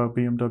griping about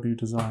BMW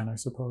design, I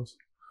suppose.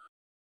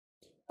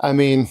 I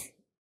mean,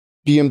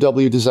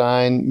 BMW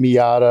design,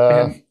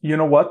 Miata. And you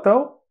know what,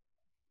 though?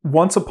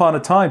 Once upon a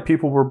time,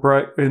 people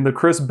were in the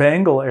Chris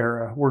Bangle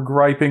era were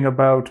griping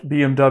about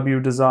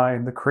BMW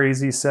design, the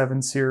crazy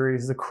 7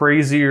 Series, the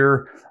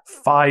crazier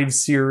 5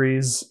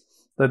 Series,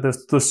 the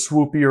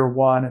swoopier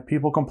one. And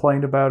people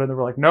complained about it. They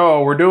were like,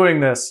 no, we're doing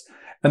this.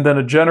 And then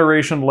a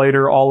generation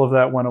later, all of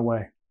that went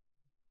away.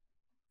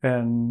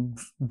 And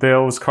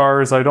those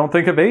cars, I don't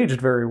think, have aged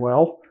very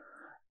well.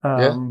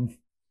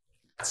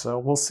 So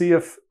we'll see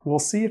if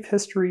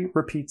history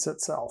repeats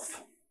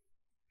itself,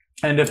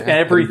 and if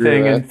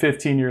everything in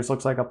 15 years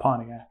looks like a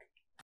Pontiac.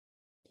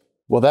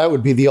 Well, that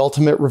would be the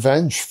ultimate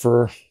revenge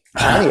for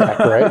Pontiac,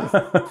 right?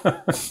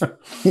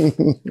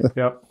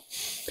 Yep.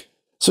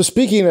 So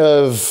speaking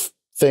of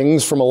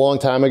things from a long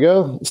time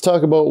ago, let's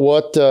talk about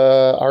what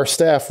our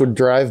staff would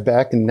drive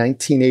back in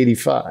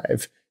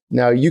 1985.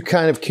 Now, you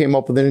kind of came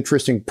up with an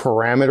interesting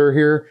parameter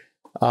here,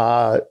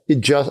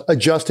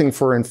 adjusting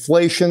for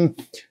inflation.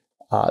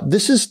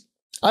 This is,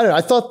 I don't know,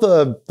 I thought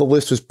the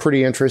list was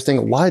pretty interesting.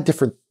 A lot of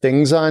different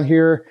things on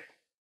here.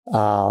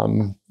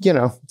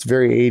 It's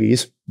very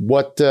 80s.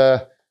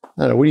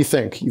 I don't know. What do you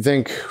think? You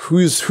think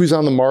who's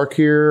on the mark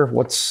here?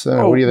 What do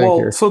you think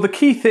here? So the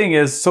key thing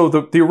is,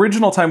 the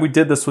original time we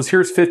did this was,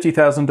 here's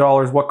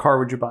 $50,000. What car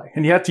would you buy?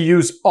 And you have to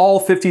use all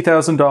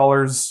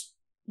 $50,000.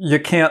 You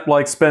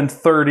can't spend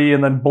 30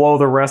 and then blow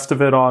the rest of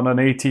it on an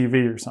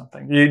ATV or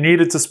something. You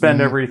needed to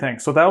spend everything.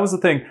 So that was the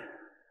thing.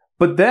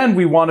 But then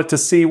we wanted to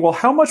see, well,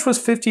 how much was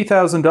 $50,000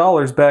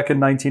 back in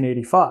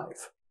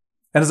 1985?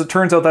 And as it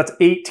turns out, that's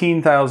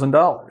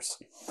 $18,000.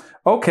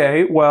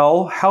 Okay,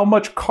 well, how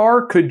much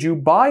car could you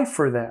buy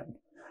for then?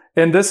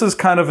 And this is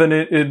kind of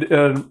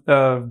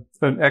an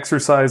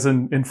exercise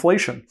in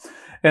inflation.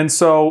 And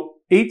so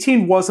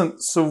 18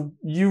 wasn't, so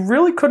you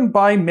really couldn't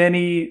buy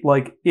many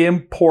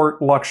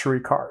import luxury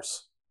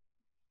cars.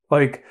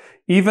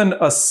 Even the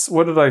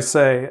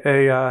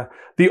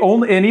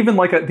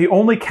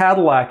only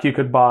Cadillac you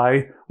could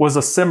buy was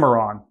a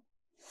Cimarron.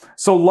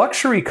 So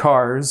luxury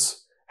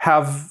cars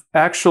have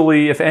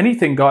actually, if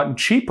anything, gotten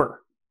cheaper.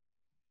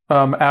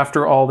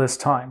 After all this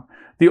time.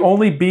 The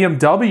only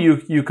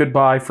BMW you could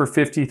buy for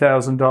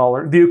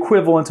 $50,000, the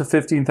equivalent of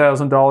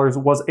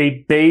 $15,000, was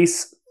a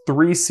base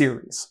 3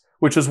 Series,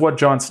 which is what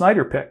John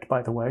Snyder picked,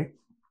 by the way.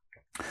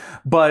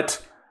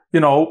 But,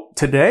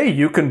 today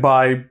you can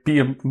buy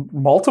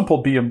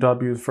multiple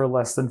BMWs for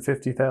less than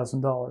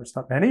 $50,000.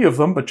 Not many of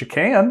them, but you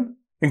can,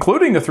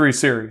 including a 3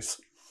 Series.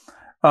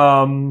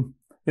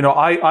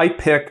 I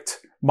picked...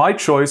 My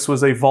choice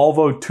was a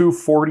Volvo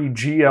 240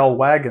 GL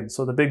wagon,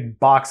 so the big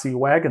boxy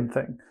wagon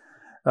thing.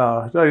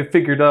 I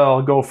figured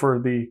I'll go for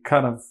the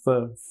kind of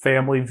the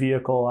family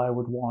vehicle I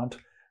would want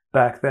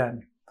back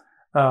then.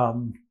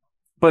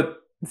 But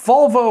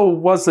Volvo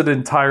wasn't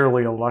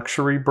entirely a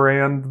luxury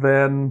brand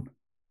then.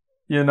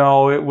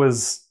 It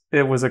was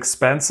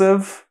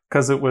expensive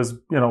because it was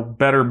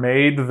better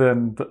made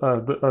than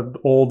an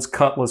Olds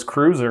Cutlass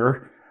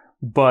Cruiser,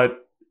 but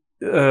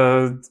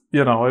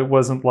it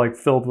wasn't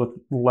filled with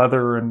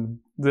leather and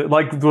the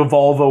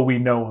Volvo we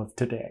know of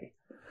today.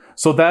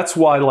 So that's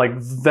why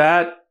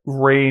that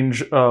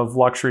range of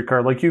luxury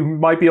car, you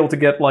might be able to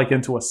get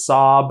into a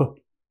Saab,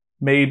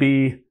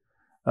 maybe,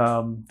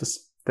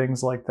 just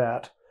things like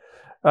that.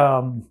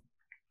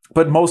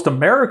 But most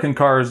American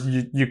cars,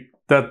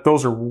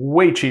 those are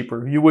way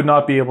cheaper. You would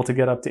not be able to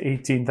get up to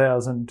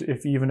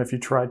 $18,000 even if you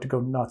tried to go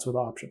nuts with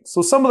options.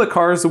 So some of the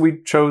cars that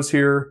we chose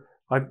here.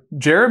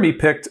 Jeremy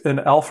picked an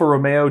Alfa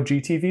Romeo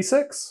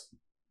GT-V6.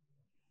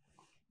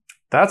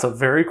 That's a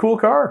very cool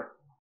car.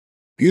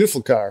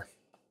 Beautiful car.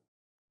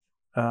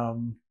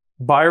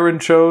 Byron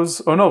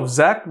chose... Oh, no.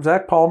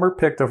 Zach Palmer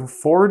picked a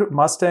Ford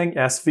Mustang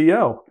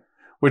SVO,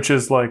 which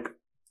is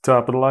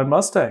top-of-the-line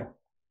Mustang.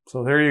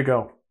 So there you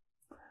go.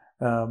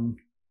 I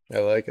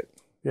like it.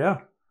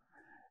 Yeah.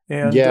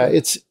 And yeah,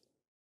 it's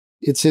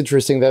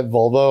interesting, that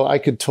Volvo. I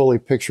could totally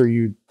picture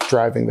you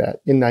driving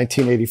that in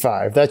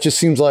 1985. That just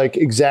seems like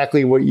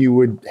exactly what you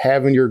would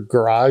have in your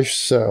garage.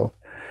 So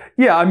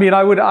yeah, I mean,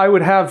 I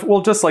would have,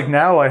 just like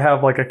now I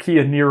have a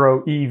Kia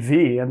Niro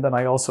EV, and then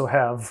I also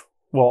have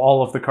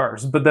all of the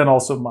cars, but then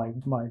also my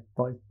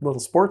little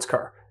sports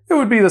car. It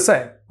would be the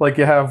same.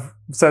 You have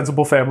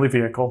sensible family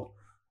vehicle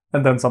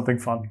and then something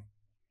fun.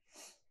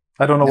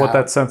 I don't know what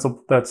that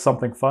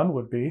something fun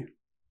would be,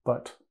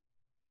 but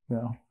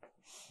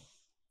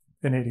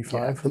in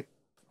 85. Yeah.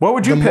 What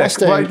would you pick?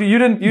 Mustang, you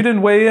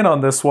didn't weigh in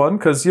on this one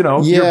because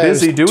you're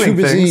busy doing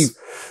things.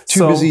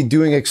 Too busy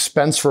doing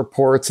expense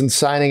reports and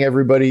signing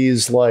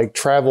everybody's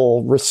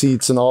travel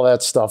receipts and all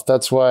that stuff.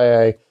 That's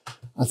why I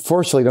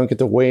unfortunately don't get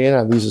to weigh in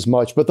on these as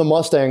much. But the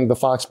Mustang, the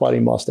Fox Body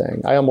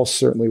Mustang, I almost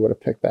certainly would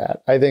have picked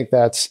that. I think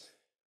that's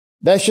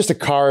just a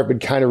car I've been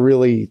kind of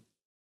really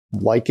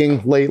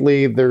liking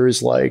lately.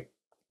 There's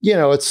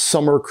it's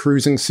summer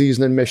cruising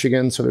season in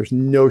Michigan, so there's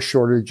no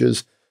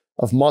shortages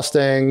of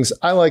Mustangs.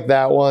 I like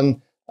that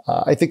one.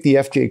 I think the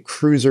FJ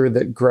Cruiser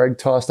that Greg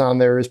tossed on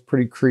there is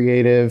pretty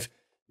creative.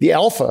 The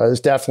Alpha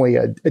is definitely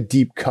a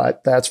deep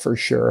cut, that's for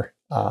sure.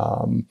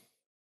 Going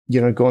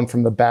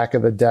from the back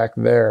of the deck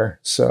there.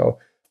 So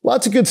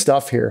lots of good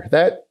stuff here.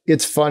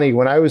 It's funny,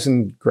 when I was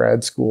in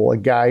grad school,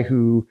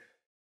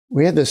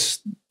 we had this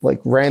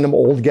random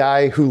old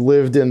guy who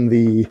lived in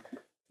the,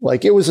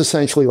 it was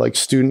essentially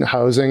student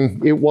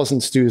housing. It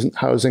wasn't student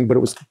housing, but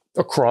it was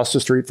across the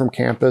street from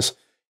campus.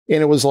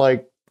 And it was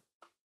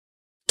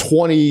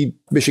 20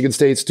 Michigan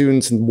State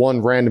students and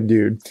one random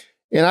dude.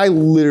 And I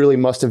literally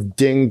must have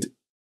dinged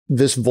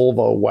this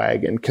Volvo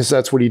wagon because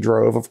that's what he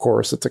drove. Of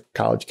course, it's a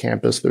college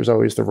campus. There's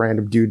always the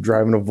random dude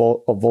driving a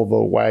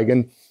Volvo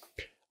wagon.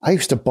 I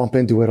used to bump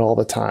into it all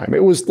the time.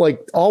 It was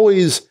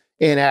always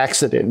an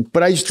accident,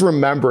 but I just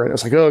remember it.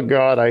 It's oh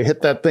God, I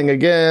hit that thing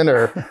again,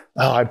 or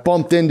I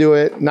bumped into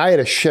it. And I had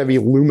a Chevy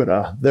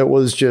Lumina that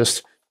was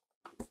just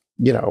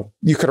you know,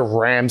 you could have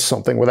rammed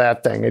something with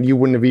that thing and you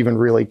wouldn't have even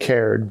really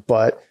cared.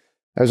 But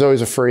I was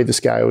always afraid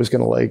this guy was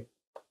going to like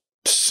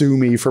sue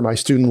me for my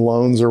student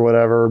loans or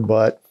whatever,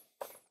 but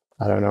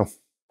I don't know.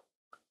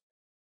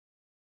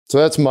 So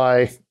that's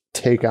my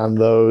take on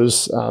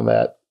those, on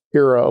that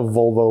era of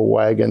Volvo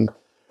wagon.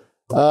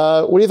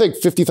 What do you think?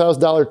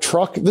 $50,000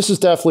 truck? This is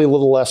definitely a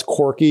little less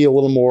quirky, a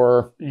little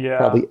more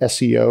probably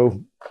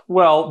SEO.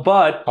 Well,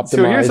 but optimized.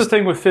 So here's the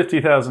thing with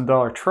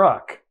 $50,000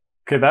 truck.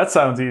 Okay, that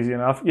sounds easy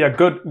enough. Yeah,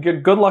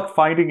 good luck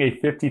finding a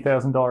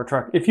 $50,000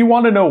 truck. If you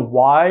want to know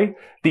why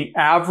the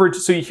average,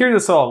 so you hear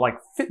this all, like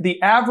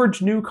the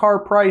average new car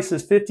price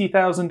is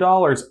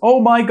 $50,000. Oh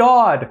my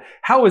God,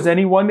 how is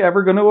anyone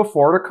ever going to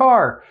afford a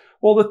car?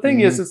 Well, the thing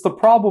is, it's the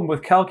problem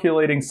with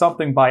calculating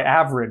something by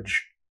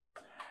average.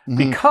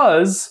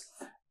 Because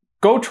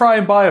go try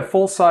and buy a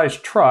full-size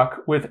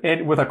truck with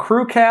a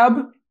crew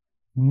cab,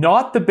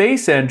 not the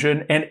base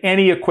engine, and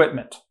any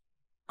equipment.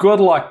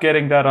 Good luck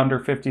getting that under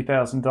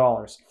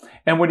 $50,000.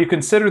 And when you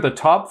consider the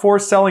top 4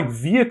 selling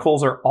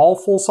vehicles are all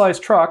full-size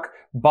truck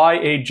by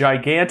a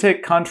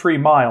gigantic country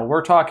mile,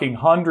 we're talking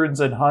hundreds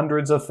and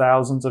hundreds of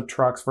thousands of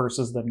trucks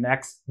versus the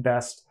next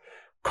best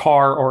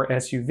car or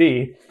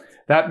SUV.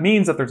 That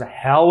means that there's a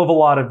hell of a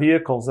lot of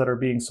vehicles that are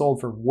being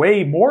sold for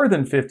way more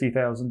than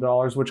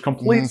 $50,000, which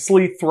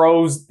completely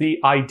throws the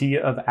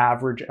idea of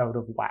average out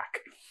of whack.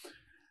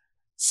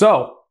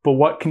 So, but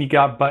what can you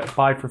buy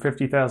for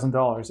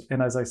 $50,000?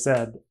 And as I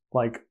said,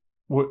 like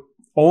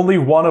only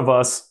one of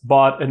us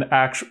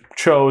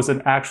chose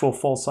an actual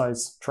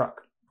full-size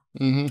truck.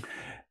 And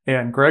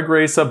Greg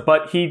Reza,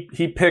 but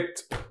he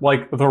picked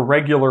like the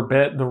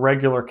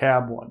regular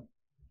cab one.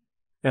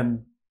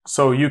 And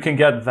so you can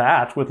get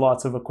that with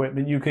lots of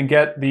equipment. You can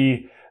get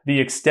the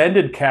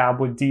extended cab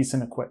with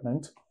decent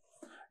equipment.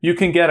 You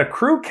can get a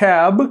crew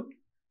cab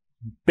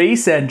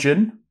base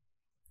engine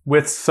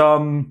with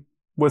some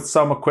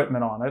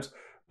equipment on it,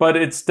 but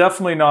it's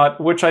definitely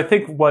not, which I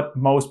think what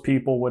most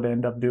people would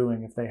end up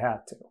doing if they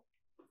had to.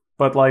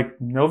 But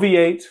like no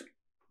V8,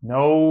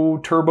 no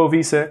turbo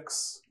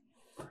V6.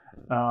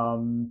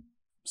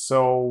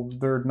 So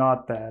they're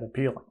not that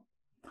appealing.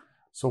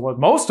 So what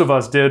most of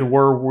us did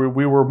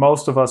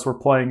most of us were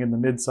playing in the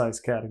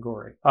midsize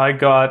category. I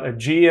got a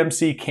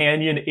GMC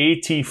Canyon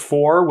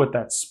AT4 with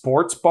that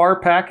sports bar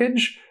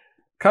package,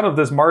 kind of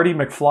this Marty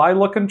McFly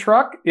looking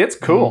truck. It's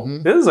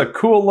cool. This is a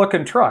cool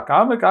looking truck.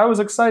 I was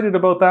excited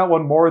about that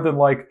one more than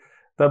like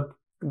the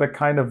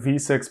kind of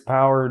V6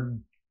 powered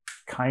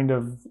kind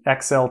of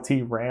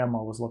XLT Ram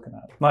I was looking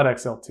at. Not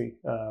XLT.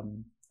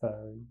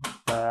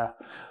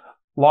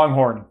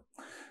 Longhorn.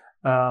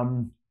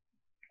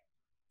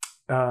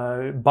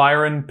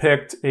 Byron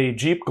picked a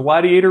Jeep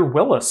Gladiator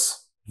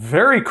Willys.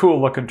 Very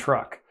cool looking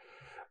truck.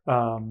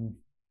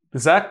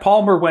 Zach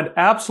Palmer went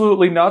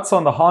absolutely nuts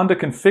on the Honda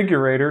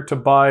configurator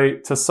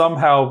to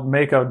somehow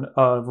make a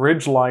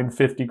Ridgeline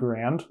 50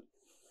 grand.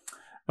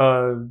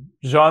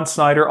 John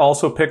Snyder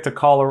also picked the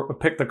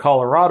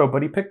Colorado,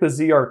 but he picked the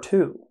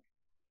ZR2.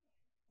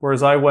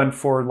 Whereas I went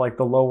for like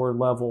the lower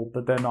level,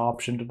 but then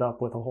optioned it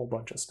up with a whole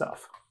bunch of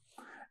stuff.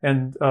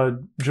 And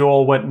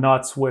Joel went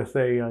nuts with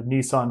a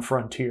Nissan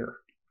Frontier.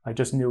 I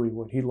just knew he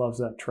would. He loves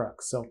that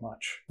truck so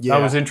much. Yeah. I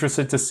was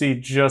interested to see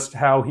just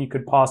how he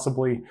could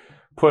possibly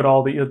put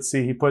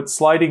he put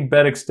sliding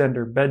bed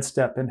extender, bed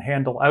step and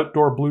handle,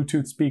 outdoor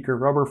Bluetooth speaker,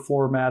 rubber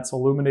floor mats,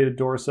 illuminated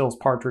door sills,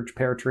 partridge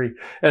pear tree,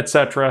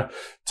 etc.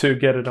 to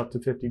get it up to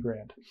 50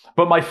 grand.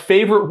 But my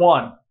favorite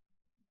one,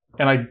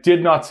 and I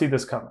did not see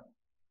this coming,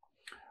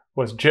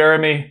 was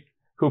Jeremy,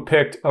 who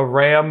picked a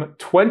Ram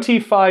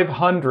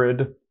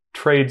 2500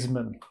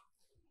 Tradesman.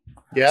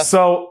 Yeah.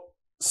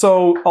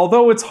 So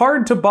although it's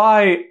hard to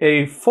buy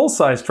a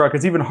full-size truck,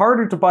 it's even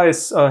harder to buy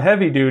a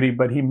heavy duty,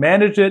 but he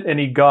managed it and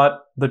he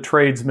got the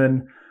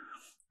Tradesman.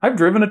 I've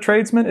driven a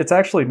Tradesman. It's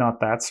actually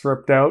not that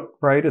stripped out,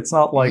 right? It's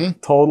not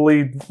like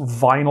totally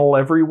vinyl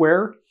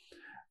everywhere.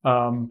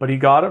 But he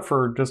got it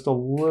for just a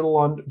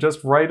little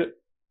just right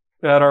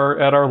at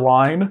our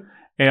line.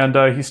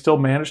 And he still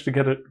managed to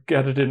get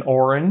it in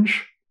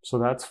orange. So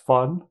that's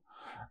fun.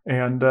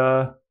 And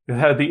it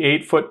had the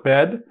 8-foot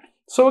bed.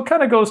 So it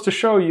kind of goes to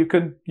show you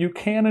can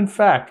in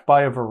fact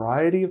buy a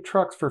variety of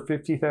trucks for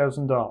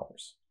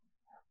 $50,000,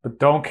 but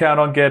don't count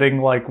on getting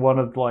like one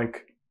of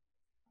like,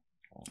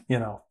 you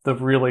know, the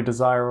really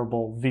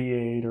desirable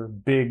V8 or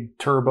big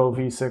turbo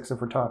V6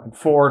 if we're talking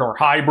Ford, or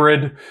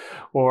hybrid,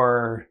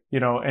 or, you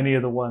know, any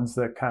of the ones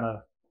that kind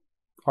of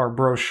are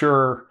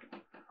brochure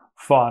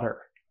fodder.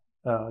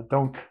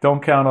 Don't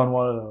count on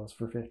one of those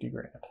for 50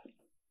 grand.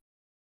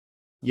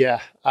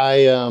 Yeah,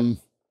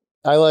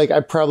 I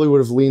probably would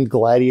have leaned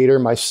Gladiator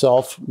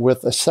myself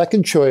with a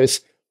second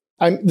choice.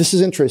 This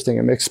is interesting.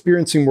 I'm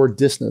experiencing more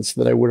distance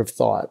than I would have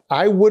thought.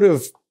 I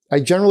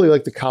generally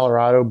like the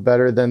Colorado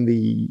better than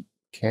the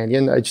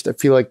Canyon. I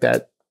feel like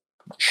that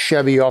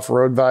Chevy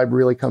off-road vibe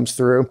really comes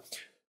through.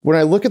 When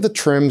I look at the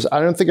trims,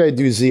 I don't think I'd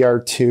do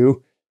ZR2.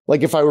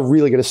 Like if I were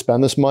really going to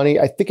spend this money,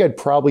 I think I'd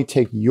probably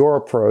take your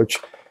approach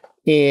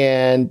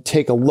and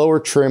take a lower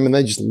trim and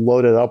then just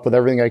load it up with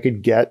everything I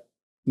could get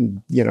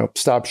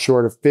stop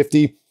short of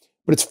 50.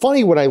 But it's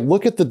funny when I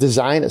look at the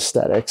design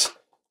aesthetics,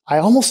 I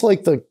almost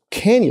like the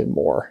Canyon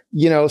more.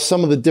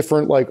 Some of the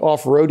different like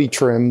off-roady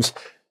trims,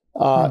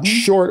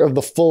 short of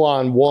the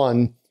full-on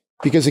one.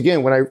 Because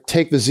again, when I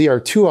take the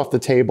ZR2 off the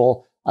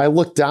table, I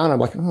look down, I'm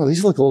like, oh,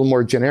 these look a little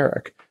more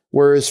generic.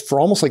 Whereas for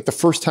almost like the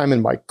first time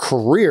in my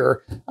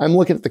career, I'm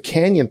looking at the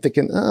Canyon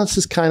thinking, this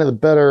is kind of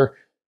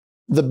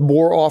the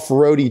more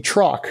off-roady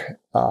truck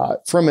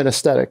from an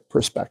aesthetic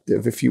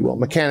perspective, if you will.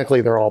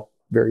 Mechanically, they're all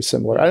very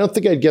similar. I don't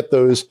think I'd get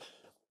those,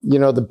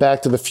 the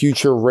Back to the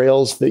Future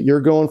rails that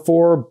you're going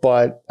for,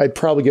 but I'd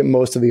probably get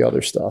most of the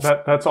other stuff.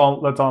 That's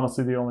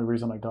honestly the only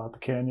reason I got the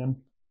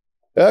Canyon.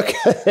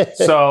 Okay.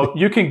 So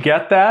you can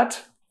get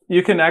that.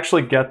 You can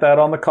actually get that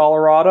on the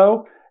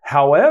Colorado.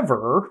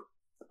 However,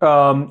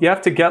 you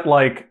have to get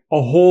like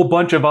a whole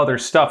bunch of other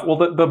stuff. Well,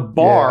 the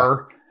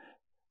bar,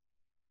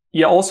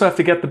 you also have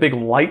to get the big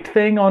light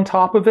thing on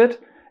top of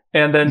it.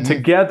 And then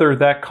together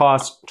that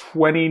costs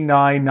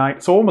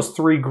 $29,900, so almost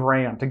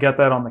 $3,000 to get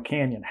that on the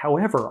Canyon.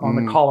 However, on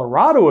the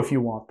Colorado, if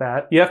you want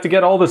that, you have to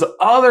get all this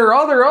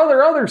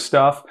other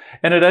stuff,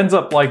 and it ends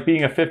up like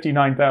being a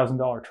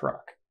 $59,000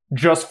 truck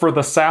just for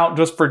the sound,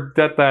 just for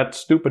that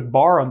stupid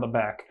bar on the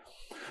back.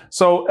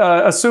 So,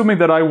 assuming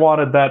that I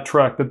wanted that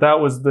truck, that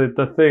was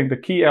the thing, the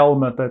key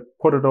element that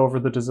put it over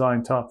the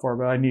design top for,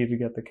 but I needed to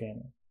get the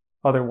Canyon.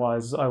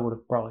 Otherwise, I would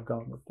have probably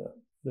gone with the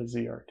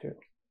ZR2.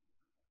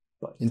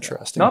 But,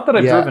 interesting. Not that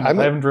I've driven it.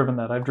 I haven't driven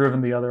that. I've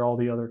driven all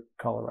the other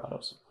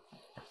Colorados.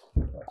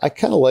 I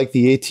kind of like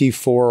the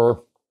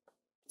AT4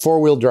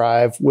 four-wheel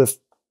drive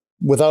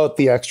without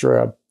the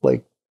extra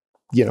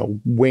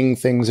wing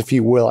things, if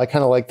you will. I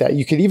kind of like that.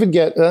 You could even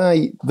get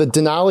the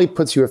Denali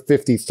puts you at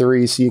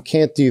 53, so you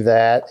can't do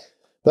that.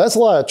 But that's a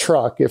lot of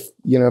truck if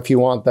you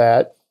want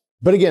that.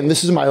 But again,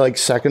 this is my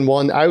second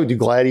one. I would do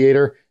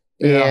Gladiator.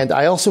 Yeah. And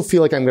I also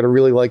feel like I'm going to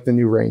really like the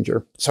new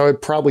Ranger. So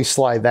I'd probably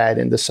slide that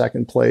into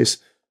second place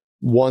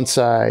once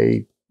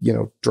I,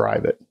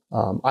 drive it.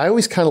 I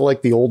always kind of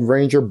like the old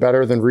Ranger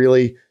better than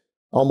really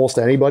almost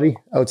anybody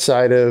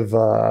outside of,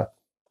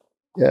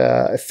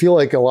 I feel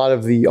like a lot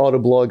of the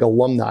Autoblog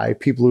alumni,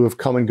 people who have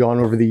come and gone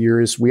over the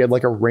years, we had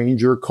like a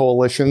Ranger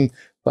coalition.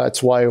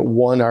 That's why it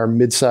won our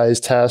mid-size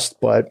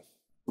test, but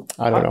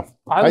I don't know.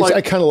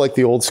 I kind of like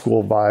the old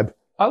school vibe.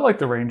 I like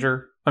the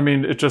Ranger. I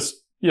mean, it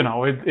just,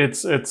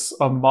 it's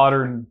a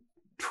modern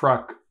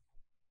truck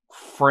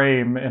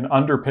frame and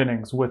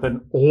underpinnings with an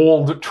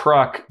old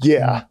truck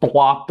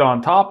blopped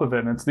on top of it.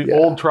 And it's the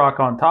old truck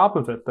on top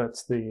of it that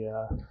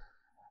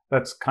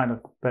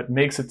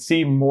makes it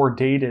seem more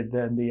dated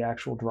than the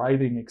actual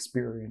driving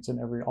experience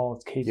and all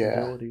its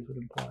capabilities would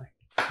imply.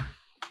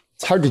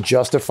 It's hard to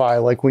justify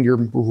when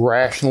you're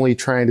rationally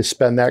trying to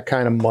spend that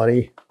kind of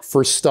money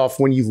for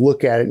stuff when you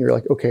look at it and you're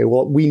like, okay,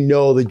 well, we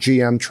know the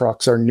GM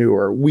trucks are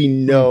newer. We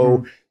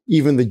know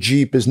even the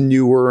Jeep is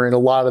newer, and a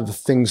lot of the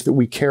things that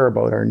we care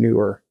about are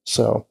newer.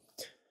 So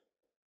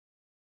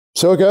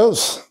it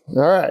goes.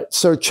 All right.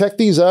 So check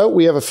these out.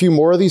 We have a few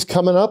more of these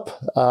coming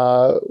up.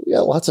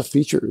 Lots of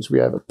features. We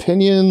have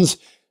opinions.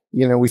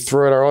 We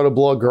throw out our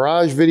Autoblog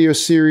Garage video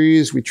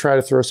series. We try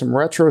to throw some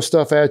retro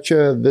stuff at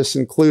you, this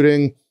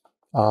including,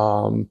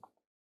 Mr.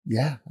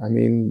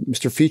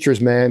 Features,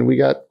 man, we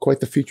got quite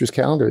the features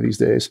calendar these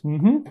days.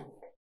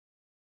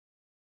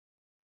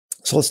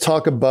 So let's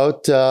talk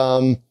about,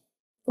 all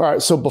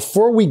right, so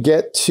before we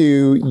get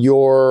to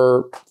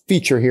your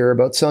feature here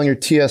about selling your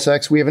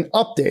TSX, we have an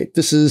update.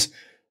 This is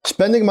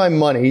Spending My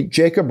Money.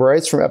 Jacob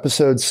writes from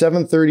episode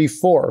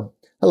 734.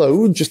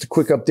 Hello, just a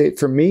quick update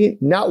from me.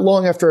 Not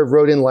long after I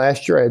wrote in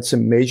last year, I had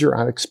some major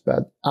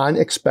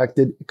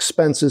unexpected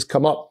expenses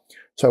come up,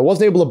 so I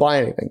wasn't able to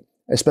buy anything.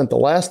 I spent the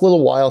last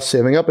little while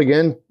saving up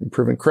again,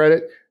 improving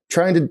credit,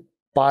 trying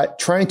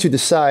to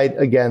decide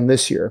again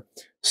this year.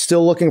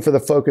 Still looking for the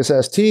Focus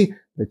ST.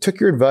 I took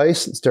your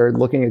advice and started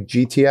looking at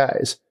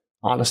GTIs.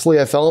 Honestly,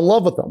 I fell in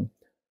love with them.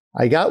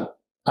 I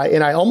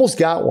almost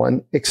got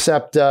one,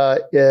 except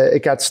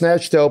it got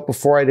snatched out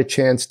before I had a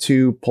chance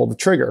to pull the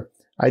trigger.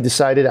 I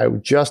decided I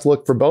would just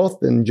look for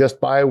both and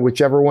just buy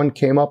whichever one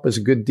came up as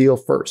a good deal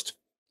first.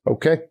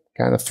 Okay,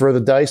 kind of throw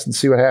the dice and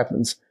see what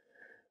happens.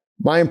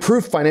 My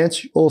improved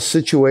financial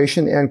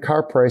situation and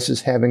car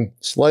prices having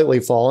slightly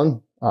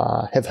fallen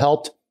have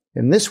helped.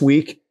 And this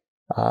week,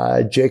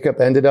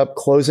 Jacob ended up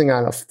closing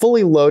on a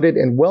fully loaded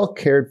and well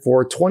cared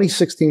for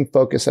 2016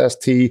 Focus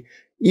ST,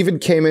 even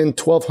came in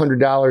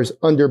 $1,200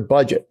 under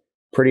budget.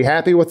 Pretty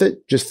happy with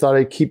it. Just thought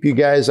I'd keep you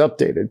guys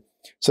updated.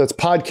 So it's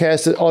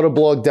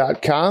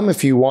podcast@autoblog.com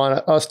if you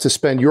want us to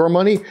spend your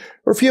money,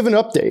 or if you have an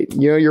update.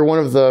 You're one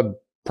of the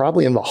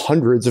probably in the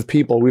hundreds of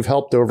people we've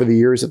helped over the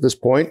years at this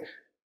point.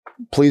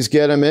 Please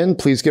get them in.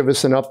 Please give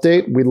us an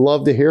update. We'd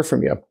love to hear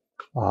from you.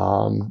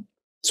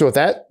 So with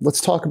that,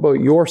 let's talk about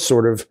your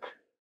sort of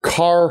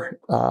car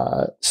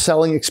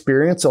selling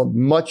experience. A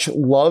much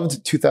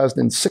loved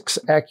 2006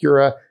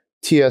 Acura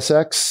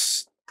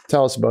TSX.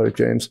 Tell us about it,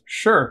 James.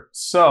 Sure.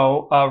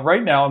 So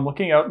right now I'm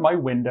looking out my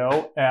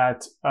window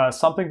at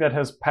something that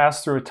has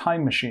passed through a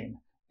time machine.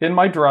 in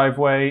my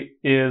driveway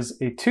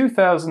is a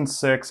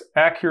 2006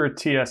 Acura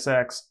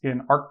TSX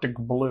in Arctic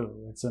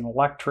blue. It's an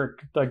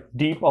electric, like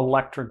deep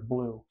electric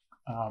blue.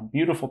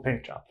 Beautiful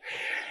paint job.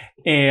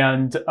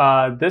 And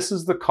this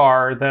is the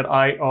car that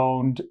I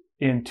owned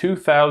in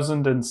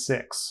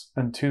 2006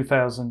 and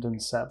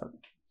 2007.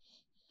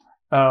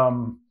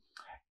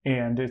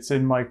 And it's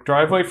in my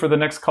driveway for the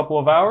next couple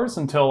of hours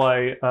until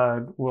I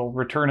will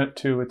return it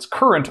to its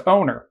current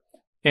owner.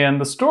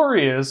 And the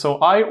story is, so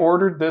I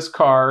ordered this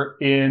car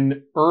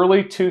in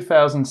early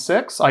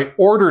 2006. I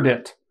ordered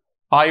it.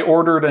 I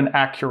ordered an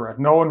Acura.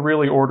 No one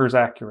really orders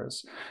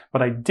Acuras.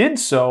 But I did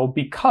so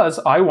because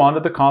I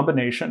wanted the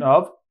combination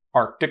of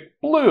Arctic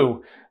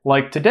blue.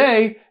 Like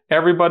today,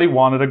 everybody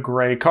wanted a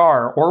gray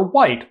car, or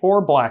white,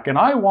 or black, and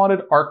I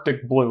wanted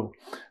Arctic blue.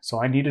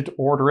 So I needed to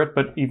order it,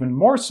 but even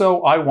more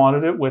so, I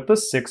wanted it with a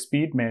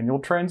 6-speed manual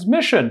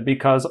transmission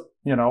because,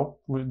 you know,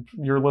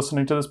 you're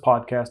listening to this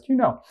podcast, you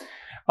know.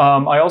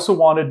 I also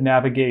wanted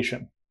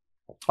navigation.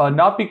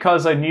 Not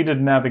because I needed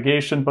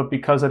navigation, but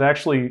because it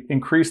actually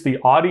increased the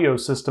audio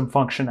system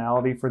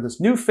functionality for this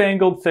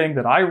newfangled thing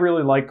that I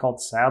really like called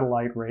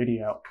satellite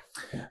radio.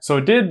 So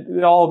it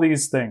did all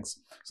these things.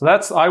 So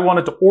I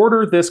wanted to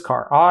order this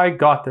car. I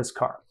got this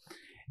car.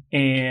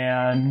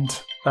 And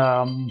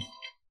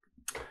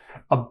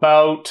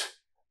about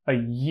a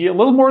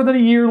little more than a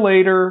year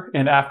later,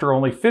 and after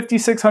only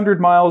 5,600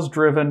 miles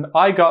driven,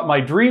 I got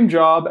my dream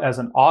job as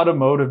an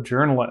automotive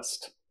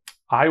journalist.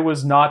 I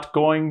was not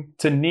going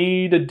to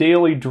need a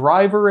daily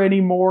driver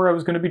anymore. I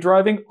was going to be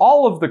driving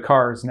all of the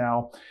cars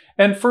now.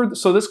 And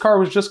so this car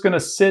was just going to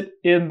sit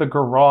in the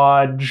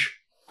garage.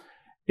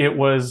 It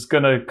was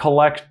going to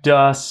collect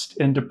dust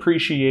and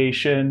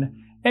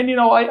depreciation. And, you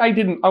know,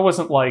 I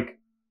wasn't like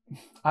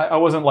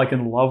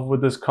in love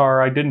with this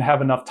car. I didn't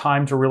have enough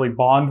time to really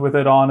bond with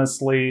it,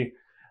 honestly.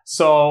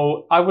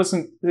 So it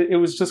wasn't going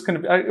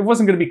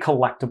to be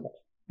collectible.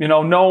 You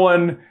know, no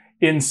one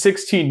in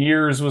 16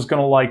 years was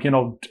going to, like, you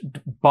know,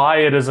 buy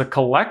it as a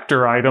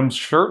collector item,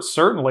 sure,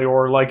 certainly,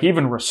 or like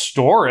even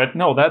restore it.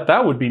 No,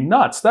 that would be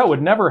nuts. That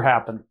would never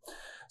happen.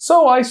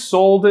 So I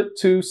sold it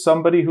to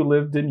somebody who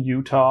lived in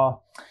Utah,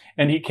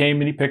 and he came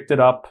and he picked it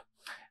up.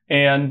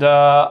 And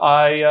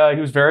he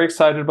was very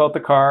excited about the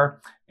car,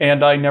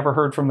 and I never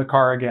heard from the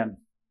car again.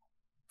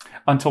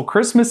 Until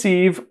Christmas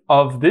Eve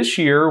of this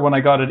year, when I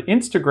got an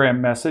Instagram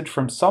message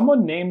from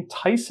someone named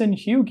Tyson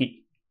Hugie.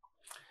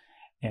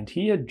 And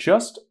he had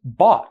just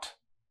bought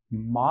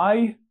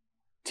my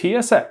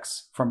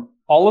TSX from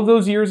all of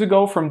those years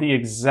ago from the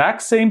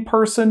exact same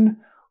person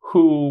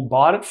who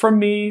bought it from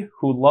me,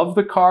 who loved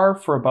the car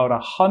for about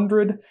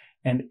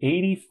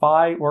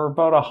 185 or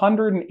about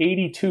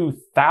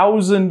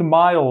 182,000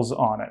 miles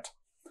on it.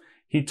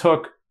 He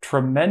took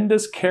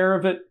tremendous care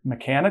of it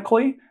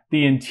mechanically.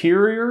 The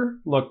interior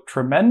looked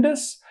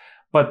tremendous,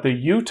 but the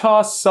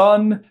Utah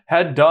sun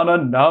had done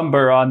a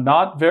number on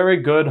not very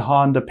good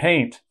Honda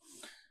paint.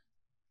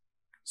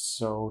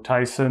 So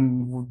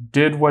Tyson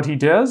did what he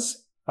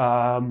does,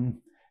 and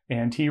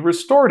he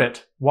restored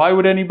it. Why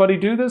would anybody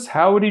do this?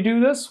 How would he do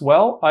this?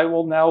 Well, I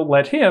will now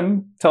let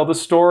him tell the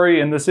story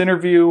in this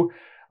interview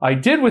I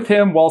did with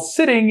him while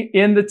sitting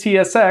in the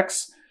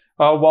TSX,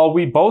 while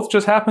we both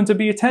just happened to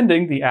be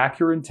attending the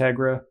Acura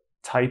Integra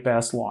Type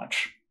S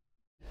launch.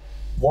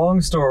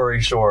 Long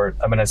story short,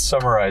 I'm going to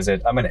summarize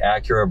it. I'm an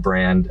Acura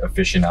brand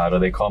aficionado.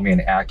 They call me an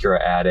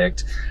Acura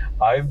addict.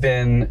 I've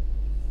been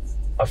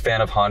a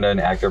fan of Honda and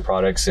Acura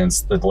products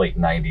since the late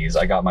 90s.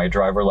 I got my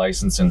driver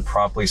license and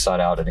promptly sought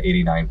out an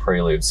 89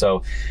 Prelude.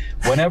 So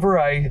whenever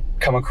I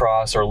come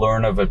across or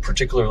learn of a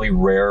particularly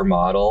rare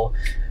model,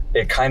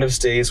 it kind of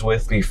stays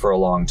with me for a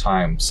long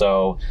time.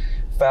 So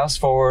fast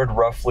forward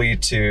roughly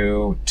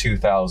to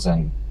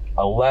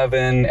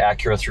 2011,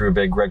 Acura threw a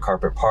big red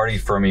carpet party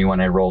for me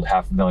when I rolled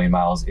 500,000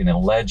 miles in a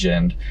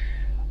Legend.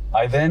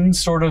 I then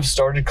sort of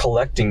started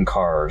collecting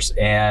cars,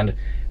 and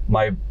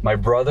my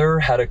brother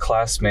had a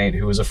classmate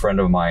who was a friend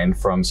of mine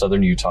from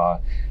Southern Utah,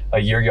 a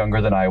year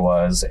younger than I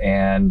was,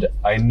 and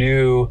I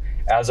knew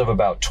as of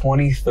about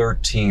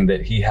 2013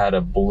 that he had a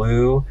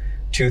blue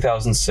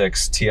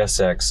 2006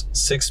 TSX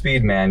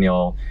 6-speed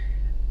manual,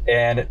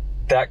 and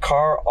that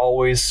car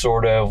always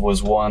sort of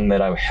was one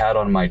that I had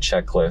on my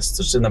checklist,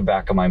 just in the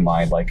back of my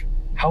mind, like,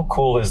 how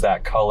cool is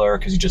that color?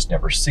 Because you just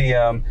never see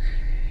them.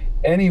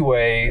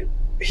 Anyway,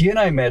 he and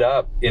I met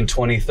up in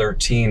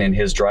 2013 in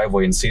his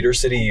driveway in Cedar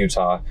City,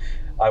 Utah.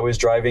 I was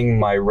driving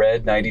my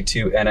red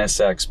 92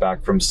 NSX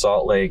back from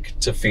Salt Lake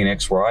to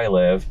Phoenix, where I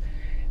live,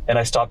 and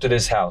I stopped at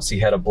his house. He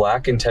had a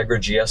black Integra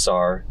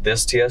GSR,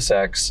 this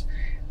TSX,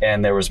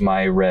 and there was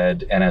my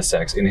red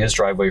NSX in his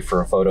driveway for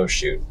a photo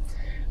shoot.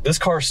 This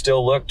car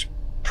still looked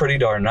pretty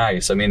darn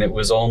nice. I mean, it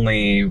was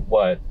only,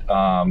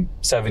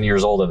 7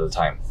 years old at the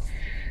time.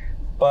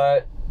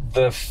 But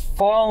the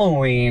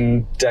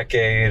following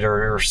decade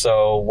or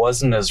so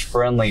wasn't as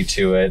friendly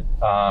to it.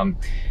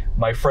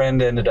 My friend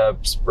ended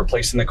up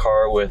replacing the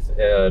car with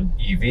an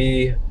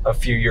EV a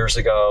few years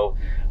ago.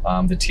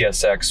 The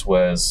TSX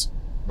was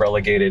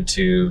relegated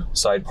to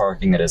side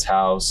parking at his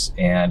house,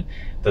 and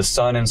the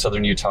sun in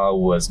southern Utah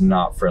was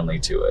not friendly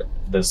to it.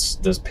 This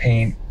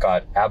paint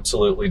got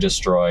absolutely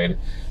destroyed.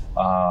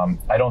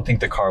 I don't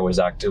think the car was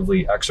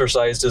actively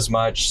exercised as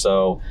much,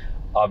 so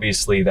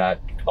obviously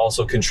that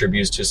also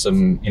contributes to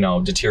some,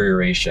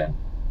 deterioration.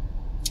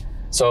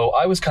 So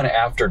I was kind of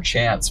after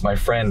Chance, my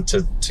friend,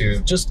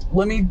 to just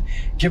let me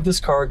give this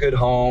car a good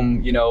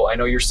home. I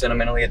know you're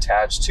sentimentally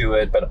attached to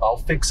it, but I'll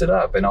fix it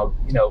up and I'll,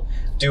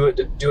 do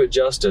it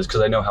justice,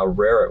 because I know how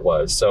rare it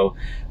was. So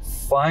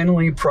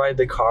finally pried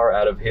the car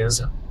out of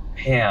his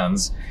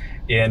hands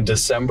in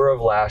December of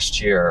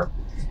last year.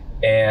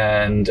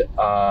 And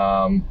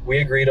we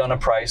agreed on a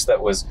price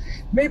that was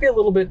maybe a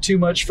little bit too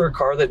much for a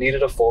car that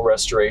needed a full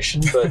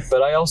restoration,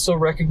 but I also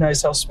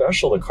recognized how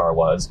special the car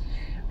was.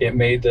 It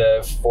made the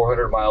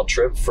 400-mile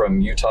trip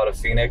from Utah to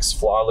Phoenix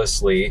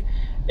flawlessly,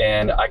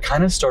 and I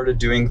kind of started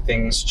doing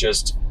things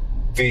just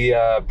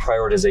via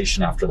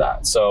prioritization after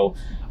that. So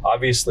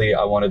obviously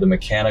I wanted the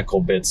mechanical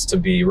bits to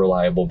be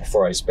reliable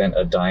before I spent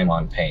a dime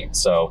on paint.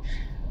 So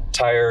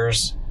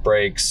tires,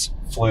 brakes,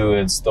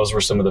 fluids, those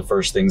were some of the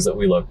first things that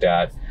we looked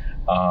at.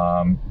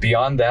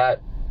 Beyond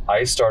that,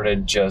 I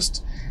started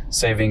just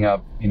saving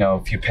up,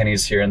 a few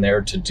pennies here and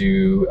there to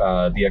do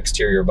the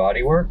exterior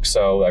body work.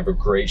 So I have a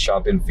great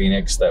shop in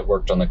Phoenix that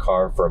worked on the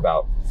car for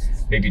about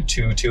maybe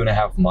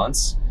 2.5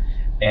 months.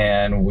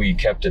 And we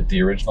kept it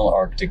the original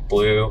Arctic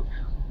blue.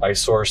 I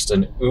sourced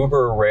an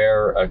uber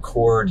rare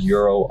Accord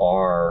Euro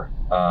R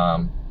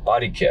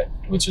body kit,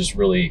 which is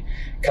really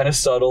kind of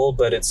subtle,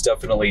 but it's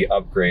definitely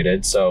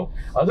upgraded. So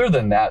other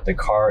than that, the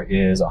car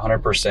is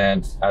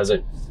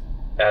 100%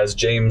 as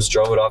James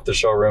drove it off the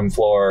showroom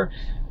floor,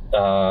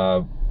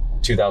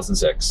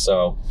 2006.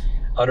 So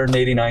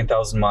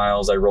 189,000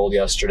 miles. I rolled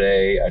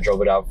yesterday. I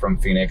drove it out from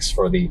Phoenix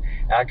for the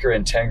Acura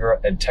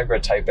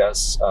Integra Type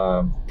S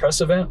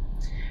press event.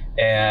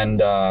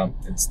 And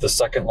it's the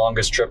second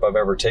longest trip I've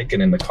ever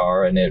taken in the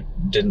car, and it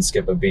didn't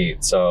skip a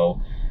beat.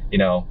 So,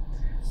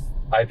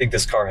 I think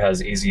this car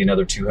has easy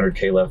another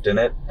 200K left in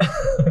it.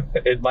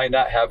 It might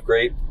not have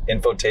great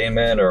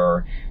infotainment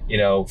or,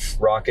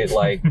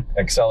 rocket-like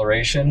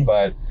acceleration,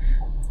 but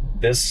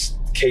this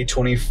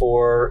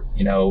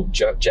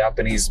K24,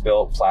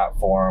 Japanese-built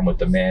platform with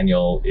the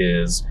manual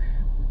is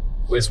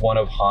one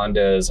of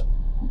Honda's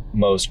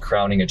most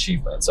crowning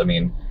achievements. I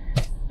mean,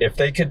 if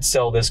they could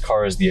sell this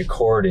car as the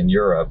Accord in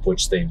Europe,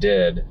 which they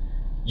did,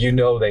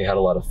 they had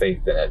a lot of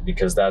faith in it,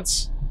 because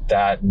that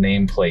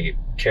nameplate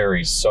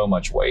carries so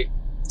much weight.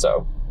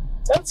 So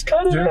that's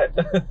kind of it.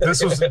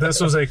 This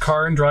was a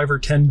car and driver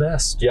 10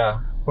 best.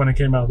 Yeah. When it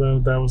came out,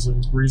 that was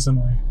the reason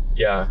I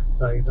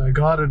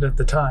got it at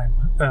the time.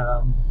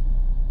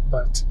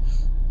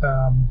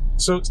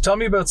 So tell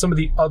me about some of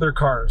the other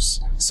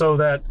cars. So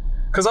that,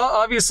 because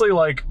obviously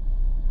like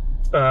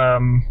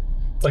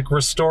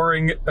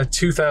restoring a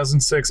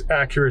 2006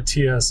 Acura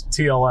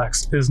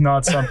TSX is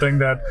not something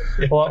that,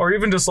 or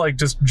even just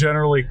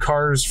generally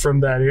cars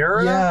from that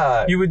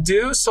era you would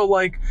do. So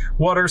like,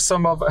 what are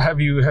some of, have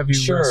you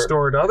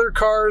restored other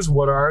cars?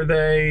 What are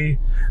they?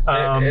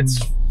 It's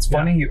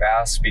funny you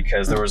ask,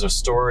 because there was a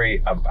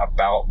story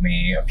about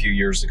me a few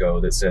years ago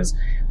that says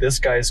this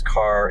guy's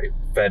car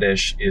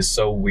fetish is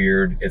so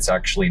weird it's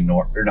actually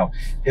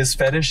his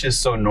fetish is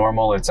so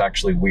normal it's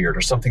actually weird,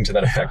 or something to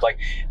that effect. Like,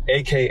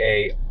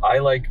 AKA, I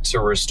like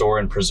to restore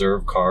and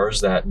preserve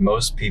cars that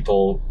most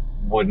people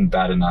wouldn't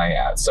bat an eye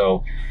at.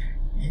 So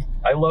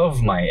I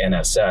love my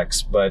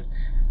NSX, but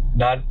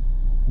not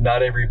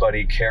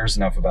everybody cares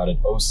enough about an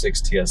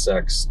 06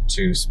 TSX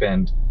to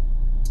spend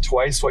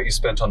twice what you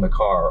spent on the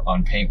car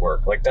on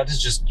paintwork. Like, that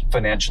is just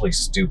financially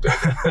stupid.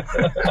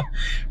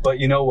 But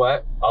you know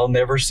what? I'll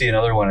never see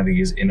another one of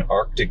these in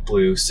Arctic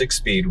blue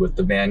 6-speed with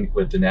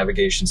the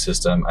navigation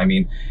system. I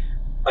mean,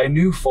 I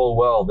knew full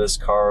well this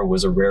car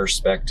was a rare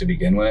spec to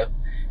begin with,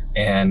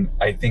 and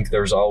I think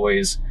there's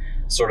always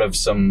sort of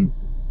some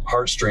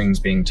heartstrings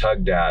being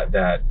tugged at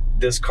that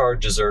this car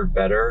deserved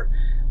better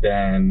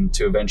than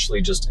to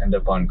eventually just end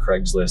up on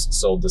Craigslist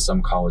sold to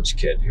some college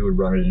kid who would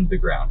run it into the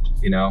ground,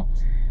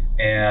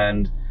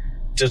 And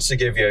just to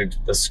give you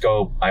the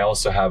scope, I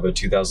also have a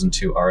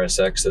 2002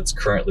 RSX that's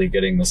currently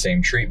getting the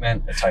same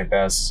treatment, a Type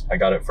S. I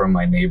got it from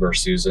my neighbor,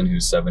 Susan,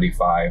 who's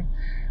 75.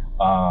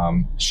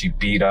 She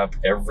beat up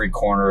every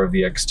corner of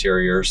the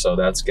exterior, so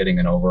that's getting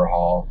an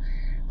overhaul.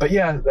 But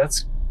yeah,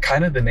 that's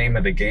kind of the name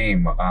of the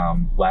game.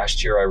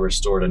 Last year, I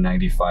restored a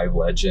 95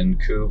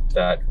 Legend coupe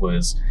that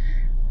was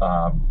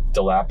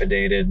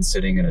dilapidated and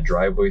sitting in a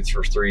driveway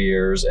for 3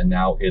 years, and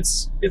now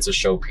it's a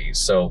showpiece.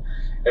 So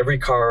every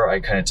car I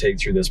kind of take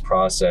through this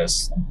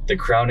process, the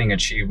crowning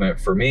achievement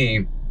for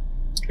me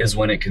is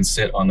when it can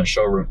sit on the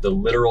showroom, the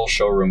literal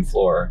showroom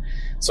floor.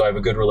 So I have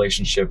a good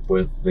relationship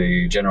with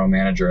the general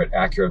manager at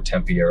Acura of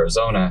Tempe,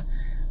 Arizona,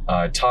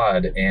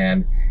 Todd,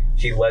 and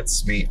he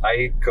lets me,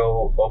 I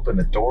go open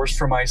the doors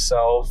for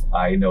myself.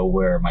 I know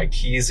where my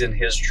keys in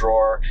his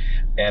drawer,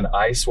 and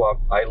I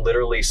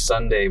literally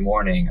Sunday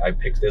morning, I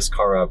picked this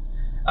car up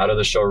out of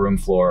the showroom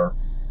floor,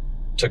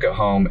 took it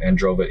home and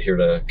drove it here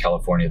to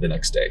California the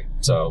next day.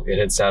 So it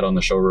had sat on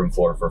the showroom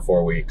floor for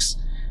 4 weeks.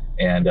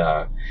 And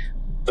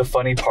the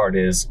funny part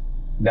is,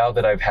 now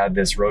that I've had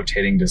this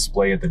rotating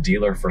display at the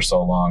dealer for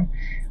so long,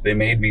 they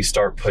made me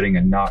start putting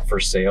a not for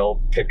sale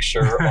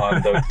picture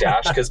on the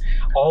dash, because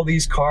all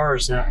these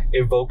cars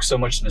evoke so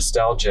much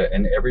nostalgia,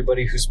 and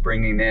everybody who's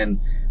bringing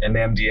in an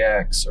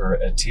MDX or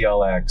a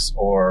TLX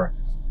or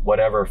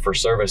whatever for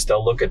service,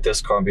 they'll look at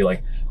this car and be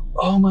like,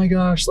 oh my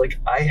gosh, like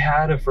I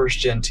had a first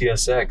gen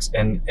TSX,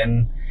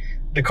 and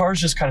the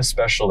car's just kind of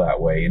special that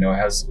way. You know,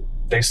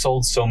 they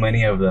sold so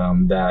many of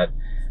them that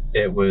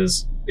it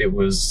was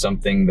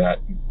something that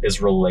is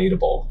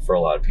relatable for a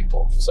lot of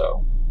people.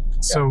 So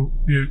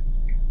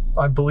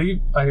I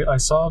believe I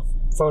saw a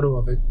photo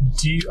of it.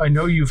 I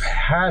know you've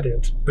had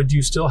it, but do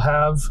you still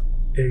have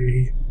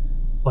a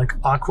like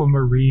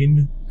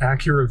aquamarine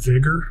Acura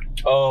Vigor?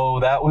 Oh,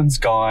 that one's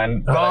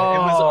gone. But it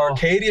was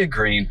Arcadia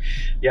green.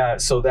 Yeah,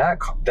 so that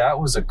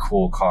was a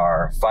cool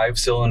car.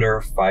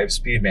 5-cylinder,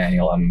 5-speed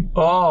manual. I'm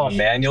a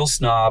manual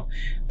snob.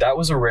 That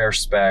was a rare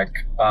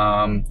spec.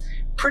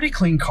 Pretty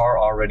clean car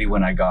already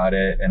when I got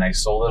it, and I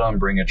sold it on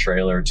Bring a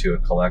Trailer to a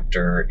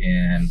collector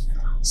in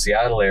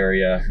Seattle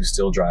area who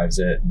still drives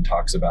it and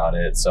talks about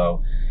it.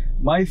 So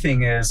my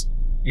thing is,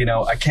 you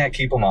know, I can't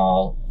keep them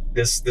all.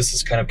 This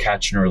is kind of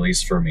catch and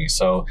release for me.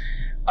 So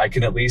I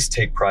can at least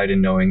take pride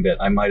in knowing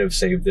that I might have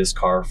saved this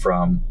car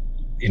from,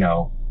 you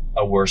know,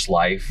 a worse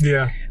life.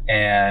 Yeah.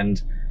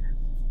 And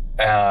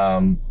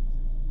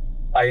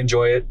I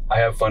enjoy it. I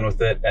have fun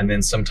with it. And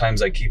then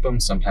sometimes I keep them,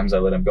 sometimes I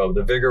let them go.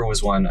 The Vigor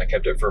was one, I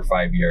kept it for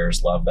 5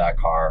 years, love that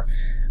car.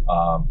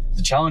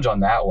 The challenge on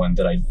that one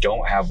that I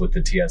don't have with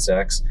the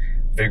TSX,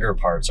 Vigor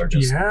parts are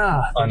just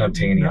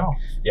unobtainium.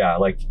 Yeah,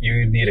 like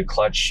you need a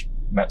clutch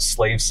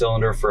slave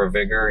cylinder for a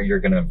Vigor, you're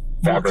going to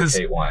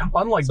fabricate one.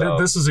 Unlike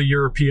this is a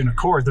European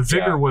Accord. The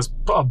Vigor was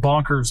a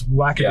bonkers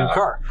wackadoo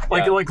car.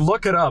 Like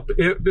look it up.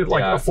 It a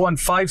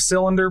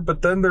 5-cylinder,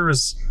 but then there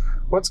was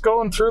what's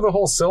going through the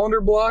whole cylinder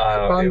block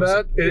on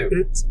that?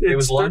 It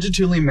was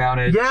longitudinally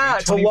mounted. Yeah,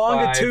 it's a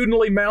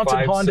longitudinally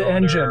mounted Honda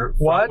engine.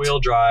 What?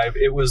 Front-wheel drive.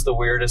 It was the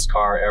weirdest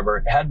car ever.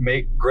 It had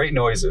great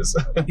noises.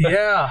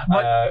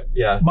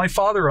 My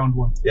father owned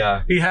one.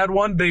 Yeah. He had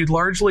one. They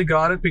largely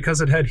got it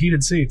because it had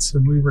heated seats,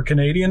 and we were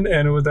Canadian,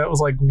 and that was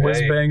like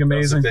whiz-bang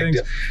amazing things.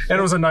 And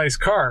it was a nice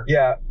car.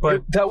 Yeah,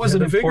 but that was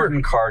an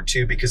important car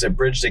too, because it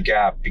bridged a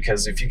gap.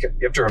 Because you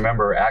have to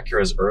remember,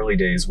 Acura's early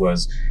days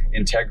was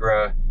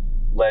Integra,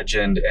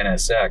 Legend,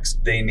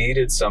 NSX. They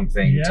needed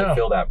something to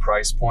fill that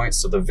price point.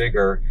 So the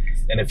Vigor,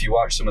 and if you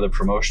watch some of the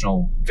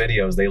promotional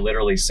videos, they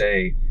literally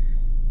say,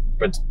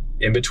 but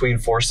in between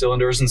 4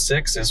 cylinders and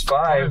 6 is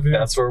 5.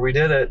 That's where we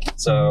did it.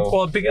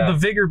 So the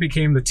Vigor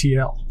became the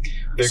TL.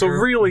 So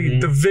really,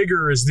 the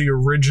Vigor is the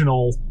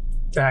original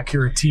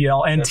Acura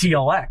TL and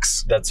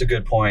TLX. That's a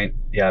good point.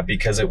 Yeah,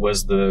 because it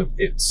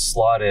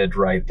slotted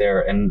right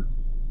there. And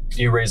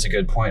you raise a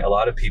good point. A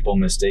lot of people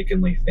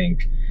mistakenly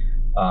think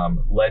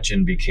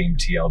Legend became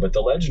TL, but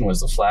the Legend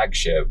was the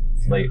flagship.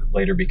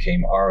 Later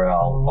became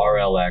RL,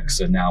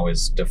 RLX, and now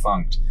is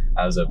defunct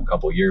as of a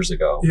couple years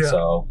ago. Yeah.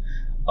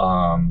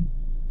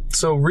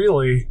 So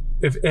really,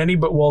 if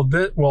anybody,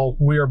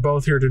 we are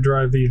both here to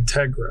drive the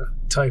Integra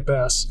Type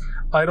S.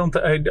 I don't.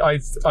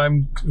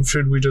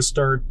 Should we just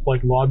start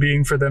like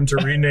lobbying for them to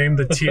rename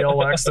the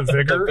TLX the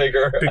Vigor? The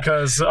Vigor.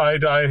 Because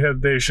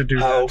they should do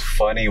that. How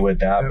funny would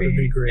that be? That would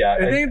be great. Yeah,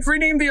 and they've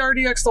renamed the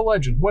RDX the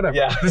Legend. Whatever.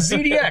 Yeah. The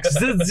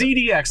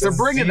ZDX. They're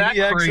bringing that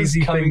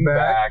crazy thing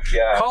back.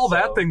 Yeah. Call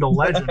that thing the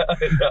Legend.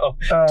 No,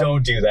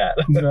 don't do that.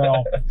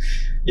 No.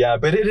 Yeah,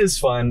 but it is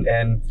fun,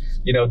 and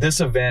this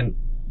event.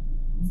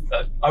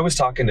 I was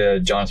talking to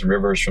Jonathan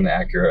Rivers from the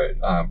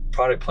Acura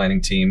product planning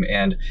team,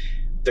 and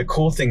the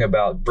cool thing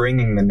about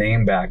bringing the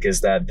name back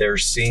is that they're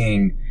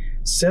seeing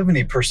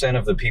 70%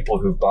 of the people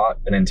who've bought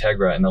an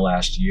Integra in the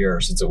last year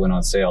since it went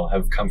on sale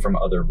have come from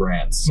other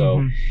brands.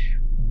 So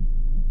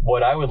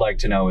what I would like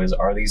to know is,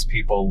 are these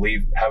people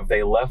have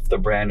they left the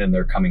brand and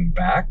they're coming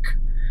back?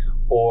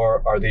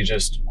 Or are they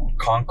just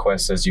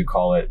conquests, as you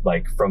call it,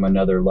 like from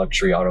another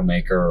luxury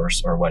automaker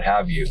or what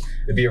have you?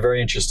 It'd be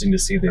very interesting to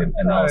see the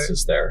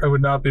analysis there. I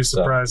would not be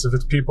surprised if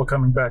it's people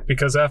coming back,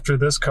 because after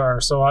this car,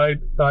 so I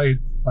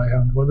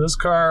owned this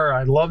car,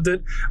 I loved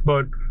it,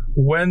 but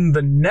when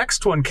the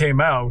next one came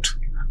out,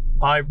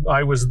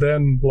 I was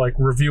then like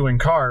reviewing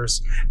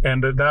cars,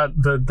 and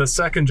the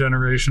second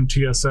generation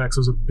TSX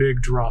was a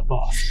big drop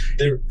off.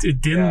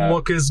 It didn't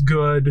look as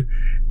good.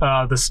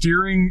 The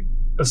steering,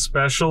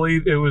 especially,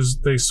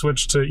 they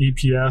switched to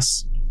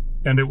EPS,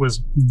 and it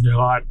was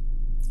not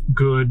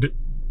good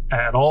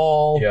at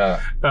all. Yeah.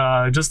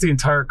 Just the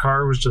entire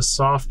car was just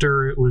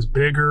softer. It was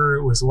bigger.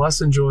 It was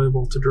less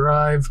enjoyable to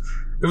drive.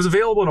 It was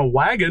available in a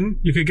wagon.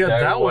 You could get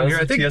that one here.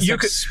 I think you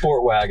could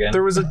sport wagon.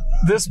 There was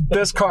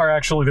this car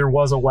actually. There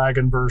was a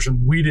wagon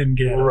version. We didn't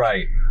get it.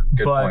 Right.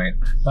 Good point.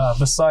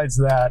 Besides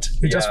that,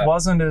 it just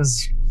wasn't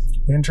as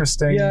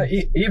interesting. Yeah,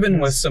 even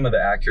with some of the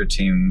Acura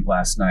team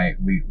last night,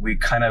 we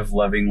kind of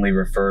lovingly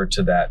refer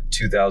to that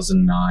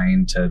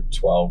 2009 to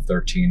 12,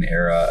 13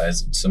 era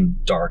as some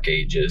dark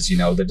ages. You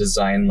know, the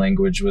design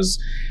language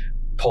was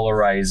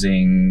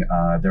polarizing.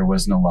 There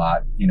wasn't a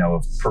lot, you know,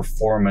 of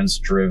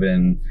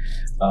performance-driven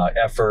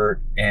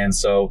effort. And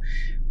so,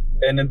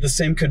 and the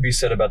same could be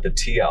said about the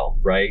TL,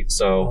 right?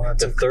 So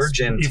the third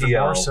gen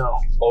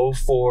TL,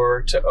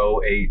 04 to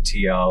 08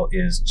 TL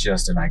is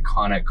just an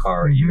iconic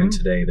car even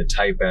today, the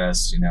Type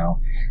S, you know.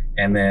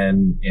 And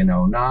then in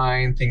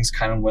 09, things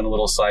kind of went a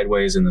little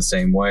sideways in the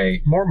same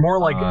way. More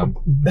like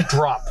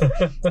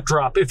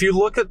drop. If you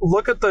look at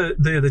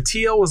the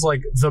TL was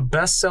like the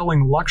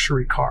best-selling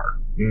luxury car.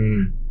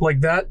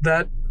 Like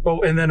that. Oh,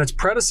 and then its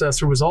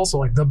predecessor was also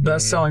like the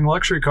best-selling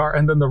luxury car,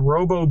 and then the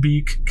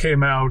Robo-Beak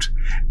came out,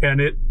 and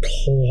it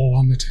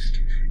plummeted.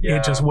 Yeah.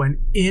 It just went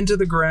into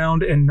the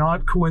ground, and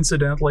not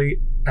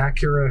coincidentally,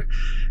 Acura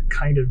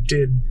kind of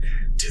did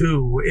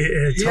too.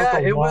 It took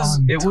a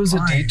long it was a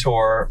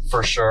detour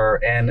for sure,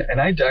 and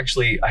I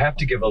have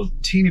to give a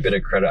teeny bit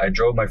of credit. I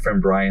drove my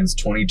friend Brian's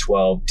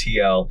 2012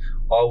 TL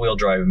all-wheel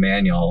drive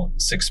manual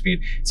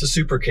 6-speed. It's a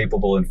super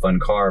capable and fun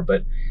car,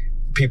 but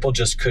people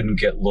just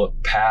couldn't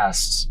look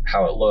past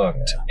how it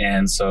looked. Yeah.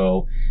 And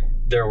so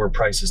there were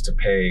prices to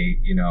pay,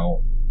 you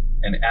know.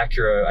 And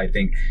Acura, I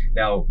think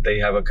now they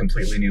have a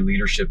completely new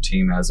leadership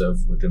team as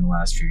of within the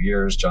last few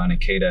years. John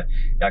Ikeda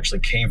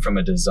actually came from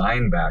a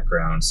design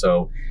background.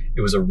 So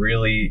it was a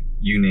really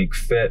unique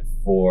fit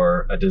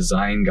for a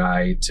design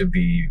guy to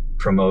be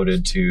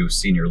promoted to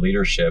senior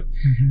leadership.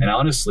 And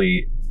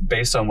honestly,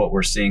 based on what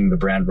we're seeing the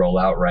brand roll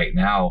out right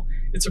now,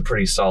 it's a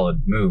pretty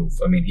solid move.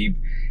 I mean,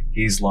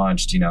 he's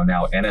launched, you know,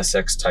 now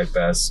NSX Type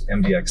S,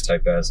 MDX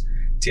Type S,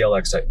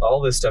 TLX Type, all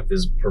this stuff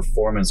is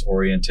performance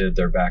oriented.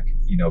 They're back,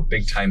 you know,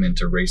 big time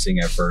into racing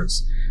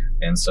efforts.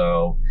 And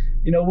so,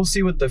 you know, we'll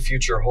see what the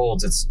future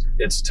holds.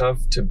 It's tough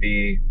to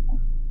be,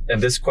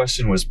 and this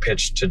question was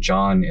pitched to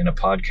John in a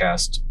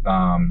podcast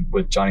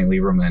with Johnny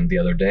Lieberman the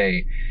other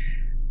day.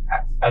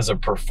 As a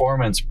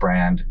performance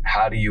brand,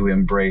 how do you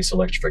embrace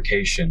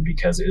electrification?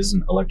 Because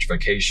isn't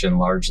electrification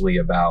largely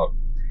about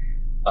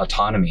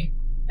autonomy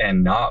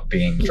and not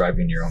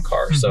driving your own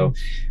car? So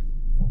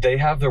they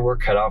have their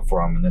work cut out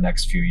for them in the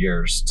next few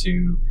years to,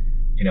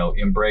 you know,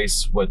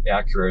 embrace what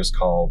Acura has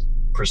called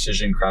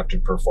precision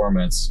crafted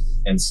performance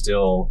and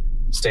still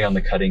stay on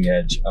the cutting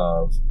edge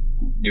of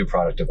new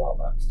product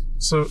development.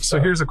 So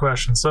here's a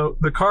question. So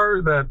the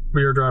car that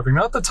we are driving,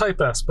 not the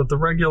Type S, but the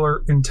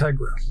regular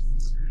Integra,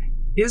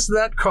 is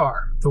that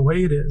car, the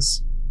way it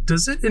is,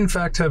 does it in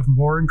fact have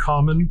more in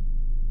common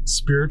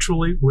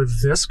spiritually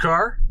with this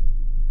car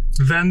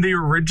than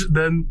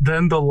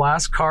the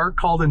last car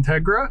called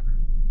Integra?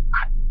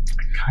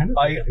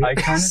 I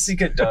kind of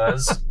think it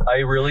does. I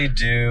really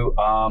do.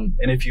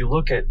 And if you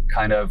look at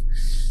kind of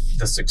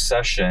the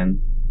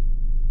succession,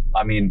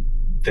 I mean,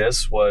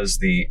 this was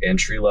the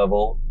entry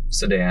level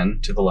sedan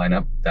to the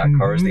lineup. That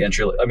car is the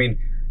entry. I mean,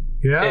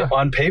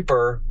 on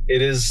paper,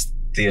 it is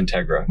the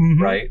Integra,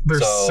 right? They're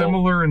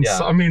similar, and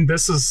I mean,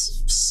 this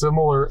is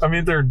similar. I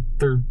mean, they're.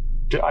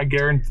 I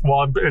guarantee.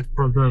 Well,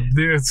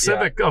 the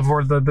Civic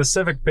the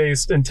Civic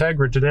based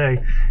Integra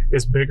today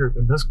is bigger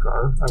than this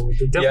car.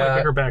 Definitely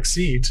bigger back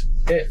seat.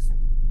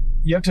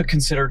 You have to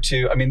consider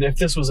too. I mean, if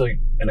this was an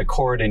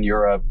Accord in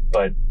Europe,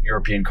 but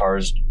European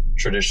cars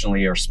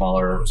traditionally are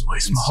smaller. It was way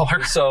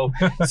smaller. So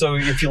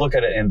if you look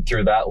at it and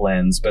through that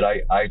lens, but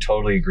I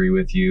totally agree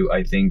with you.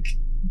 I think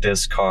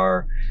this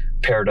car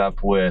paired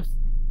up with,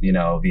 you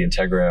know, the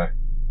Integra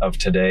of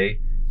today,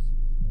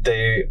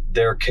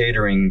 they're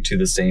catering to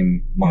the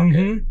same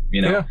market.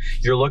 You know,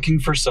 you're looking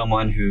for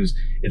someone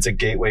it's a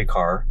gateway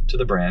car to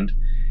the brand.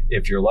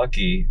 If you're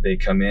lucky, they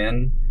come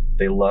in,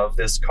 they love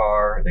this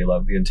car, they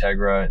love the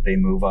Integra, they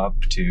move up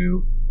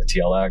to the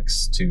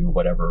TLX, to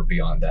whatever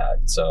beyond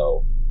that.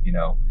 So, you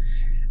know,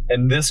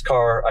 and this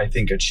car, I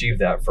think, achieved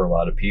that for a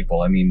lot of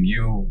people. I mean,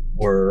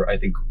 I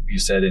think you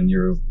said in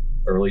your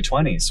early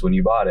 20s when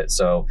you bought it.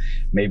 So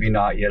maybe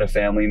not yet a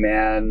family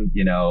man,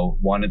 you know,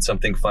 wanted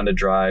something fun to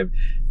drive,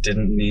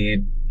 didn't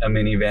need a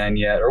minivan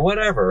yet or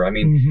whatever. I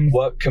mean,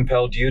 what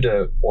compelled you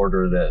to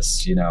order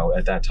this, you know,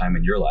 at that time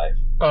in your life?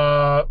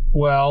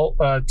 Well,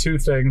 two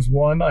things.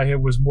 One, I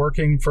was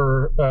working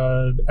for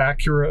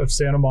Acura of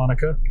Santa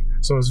Monica.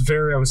 So I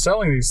was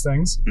selling these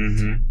things,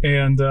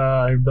 and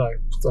I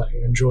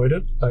enjoyed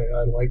it.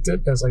 I liked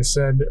it. As I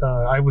said,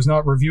 I was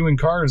not reviewing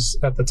cars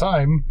at the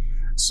time.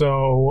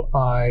 So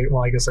I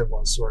guess I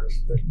was sort of,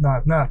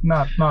 but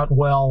not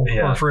well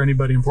or for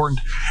anybody important.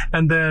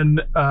 And then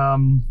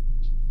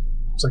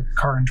it's like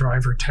Car and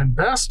Driver 10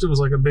 Best. It was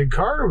like a big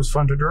car. It was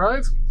fun to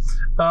drive.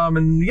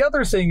 And the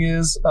other thing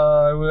is,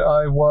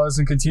 I was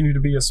and continue to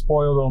be a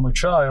spoiled only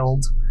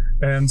child.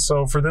 And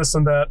so for this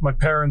and that, my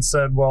parents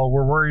said, well,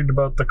 we're worried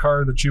about the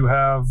car that you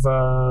have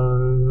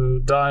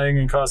dying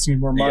and costing you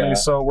more money.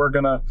 So we're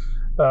gonna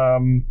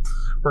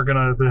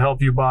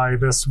help you buy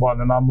this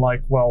one. And I'm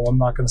like, well, I'm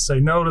not gonna say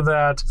no to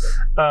that.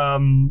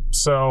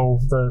 So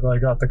I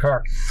got the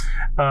car.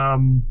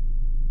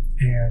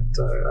 And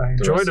I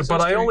enjoyed it,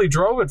 but I only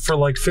drove it for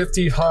like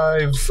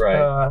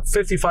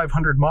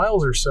 5,500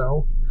 miles or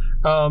so,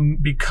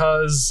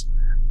 because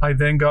I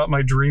then got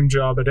my dream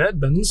job at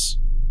Edmunds,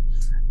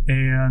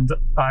 and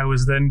I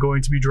was then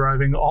going to be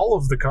driving all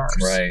of the cars.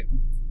 Right.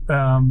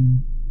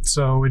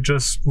 So it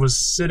just was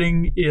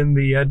sitting in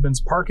the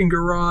Edmunds parking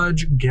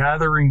garage,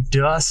 gathering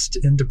dust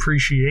and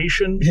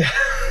depreciation. Yeah.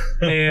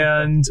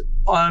 and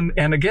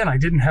again, I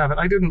didn't have it.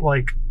 I didn't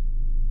like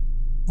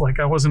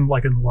I wasn't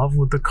like in love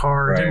with the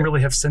car. Right. It didn't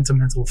really have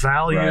sentimental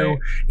value. Right.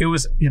 It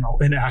was,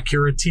 an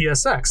Acura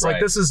TSX. Right. Like,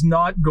 this is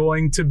not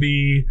going to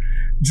be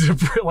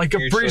like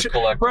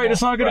right.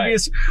 It's not going to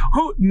be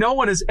no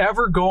one is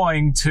ever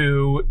going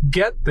to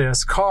get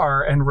this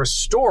car and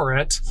restore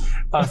it,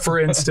 for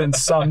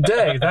instance,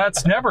 someday.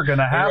 That's never going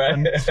to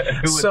happen.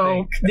 Right.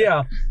 So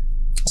yeah.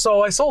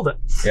 So I sold it.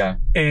 Yeah.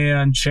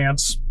 And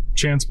Chance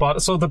bought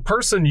it. So the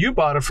person you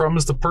bought it from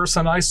is the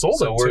person I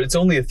sold it to. It's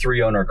only a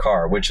 3-owner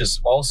car, which is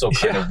also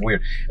kind of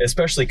weird,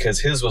 especially because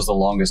his was the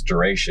longest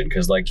duration.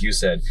 Because like you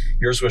said,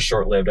 yours was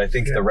short-lived. I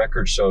think the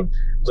record showed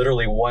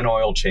literally one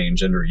oil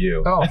change under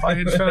you. Oh, I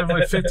had kind of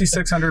like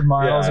 5,600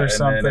 miles or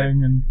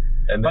something.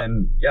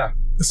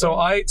 So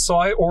I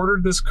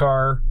ordered this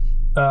car.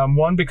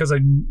 One, because I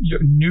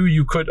knew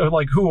you could,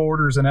 like, who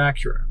orders an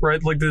Acura,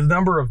 right? Like, the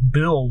number of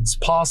builds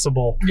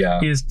possible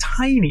is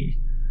tiny.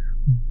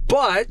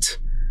 But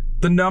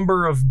the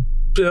number of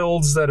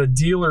builds that a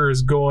dealer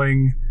is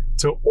going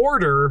to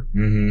order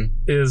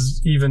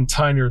is even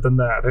tinier than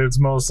that. It's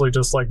mostly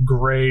just like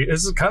gray.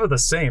 This is kind of the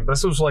same.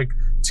 This was like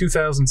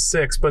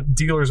 2006, but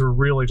dealers were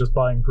really just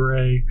buying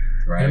gray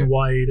and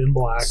white and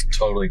black. It's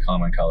totally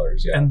common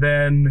colors, yeah. And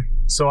then,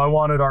 so I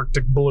wanted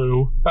Arctic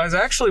blue. I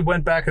actually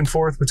went back and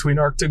forth between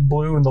Arctic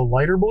blue and the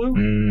lighter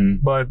blue,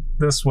 but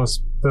this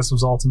was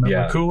ultimately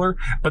cooler.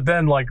 But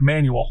then, like,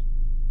 manual.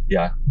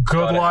 Yeah.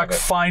 Good luck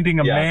finding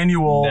a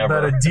manual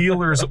that a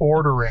dealer's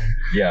ordering.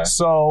 Yeah.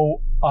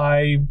 So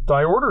I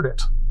ordered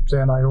it.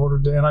 And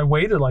I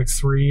waited like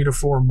 3 to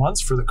 4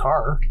 months for the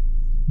car.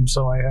 And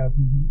so I had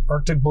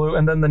Arctic blue,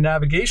 and then the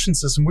navigation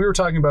system we were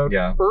talking about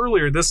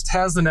earlier. This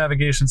has the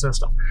navigation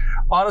system.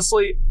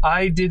 Honestly,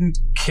 I didn't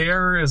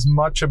care as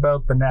much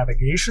about the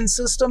navigation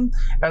system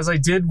as I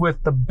did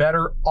with the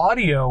better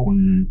audio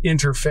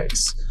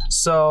interface.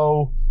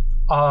 So,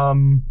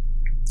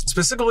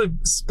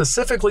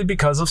 specifically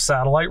because of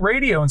satellite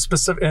radio,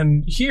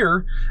 and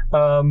here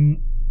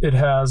it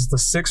has the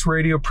 6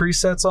 radio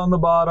presets on the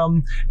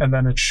bottom, and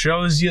then it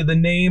shows you the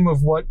name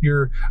of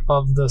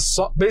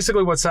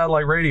basically what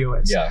satellite radio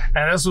is. Yeah.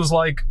 And this was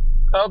like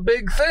a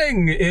big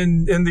thing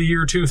in the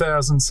year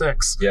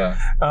 2006. Yeah.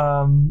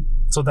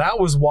 So that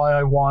was why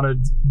I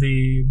wanted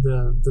the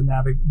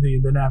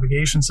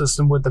navigation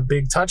system with the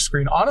big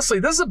touchscreen. Honestly,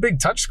 this is a big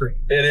touchscreen.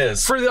 It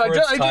is.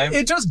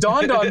 It just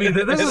dawned on me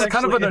that this is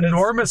kind of an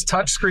enormous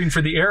touchscreen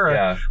for the era.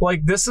 Yeah.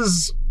 Like,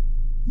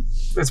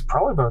 it's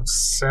probably about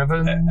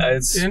 7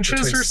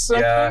 inches or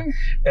something. Yeah.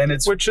 And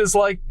which is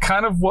like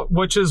kind of what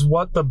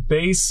the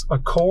base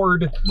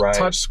Accord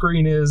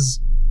touchscreen is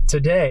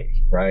today.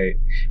 Right.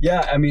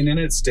 Yeah. I mean, in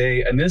its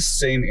day, and this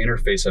same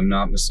interface, if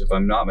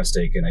I'm not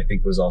mistaken, I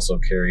think was also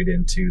carried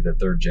into the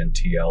 3rd Gen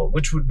TL,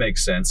 which would make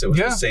sense. It was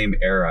the same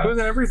era. With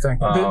everything.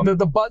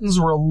 The buttons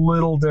were a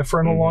little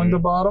different along the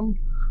bottom.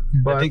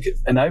 But I think,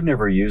 and I've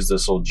never used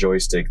this old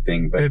joystick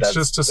thing, but it's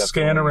just to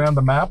scan around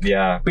the map.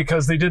 Yeah.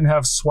 Because they didn't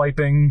have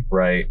swiping.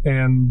 Right.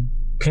 And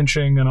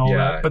pinching and all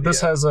that. But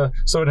this has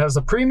it has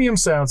a premium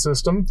sound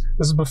system.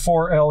 This is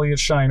before Elliott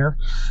Shiner.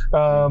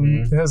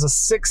 It has a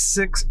 6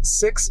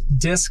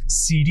 disc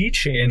CD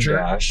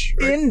changer.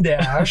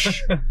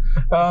 In-dash.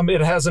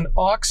 It has an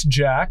aux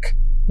jack,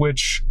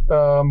 which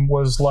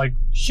was like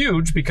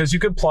huge because you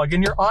could plug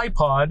in your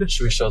iPod.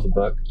 Should we show the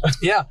book?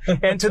 Yeah.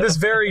 And to this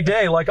very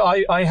day, like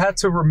I had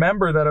to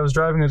remember that I was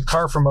driving a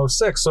car from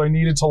 06, so I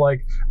needed to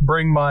like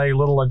bring my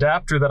little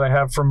adapter that I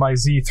have from my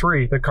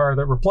Z3, the car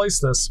that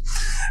replaced this.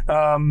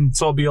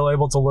 So I'll be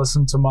able to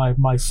listen to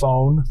my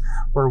phone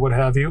or what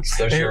have you.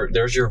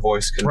 There's your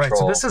voice control. Right.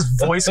 So this is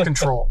voice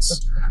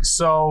controls.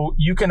 So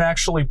you can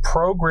actually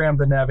program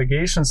the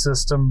navigation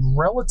system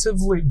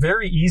relatively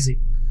very easy.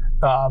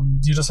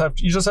 You just have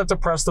to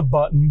press the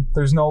button.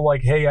 There's no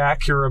like, hey,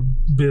 Acura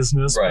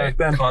business back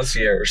then.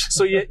 Concierge.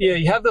 So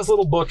you have this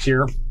little book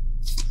here,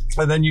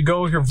 and then you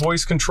go with your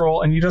voice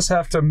control, and you just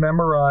have to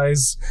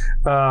memorize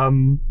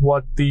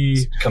what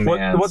the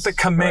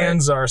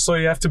commands are. So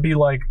you have to be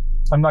like,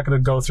 I'm not going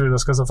to go through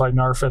this because if I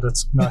narf it,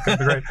 it's not going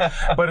to be great.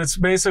 But it's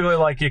basically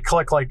like you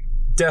click like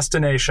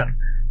destination,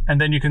 and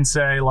then you can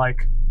say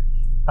like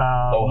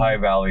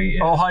Ojai Valley.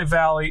 Ojai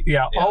Valley,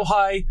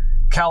 Ojai,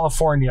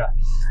 California.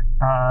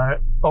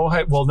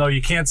 Well, no,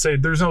 you can't say.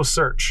 There's no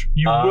search.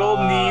 You will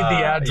need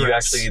the address. You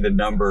actually need the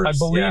numbers. I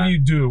believe you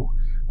do.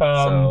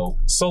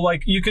 So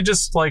like you could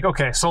just like,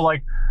 okay, so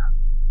like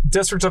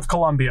District of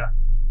Columbia,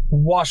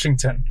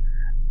 Washington,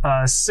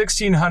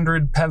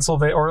 1600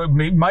 Pennsylvania, or it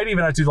might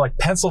even have to do like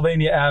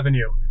Pennsylvania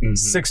Avenue,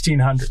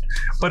 1600.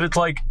 But it's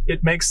like,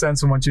 it makes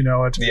sense once you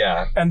know it.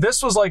 Yeah. And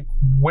this was like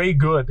way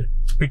good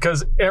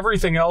because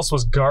everything else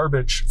was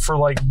garbage for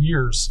like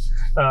years.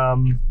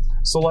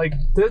 So like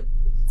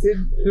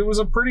it was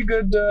a pretty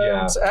good,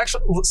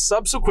 actually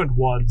subsequent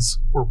ones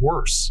were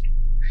worse.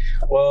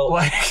 Well,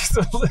 Like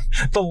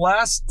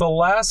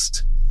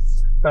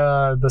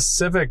the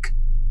Civic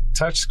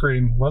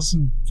touchscreen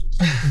wasn't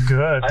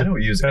good. I don't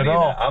use at any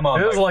all. of that. I'm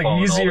on it was my like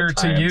phone easier all the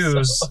time, to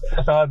use. so.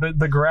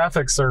 The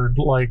graphics are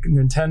like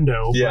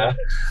Nintendo. Yeah.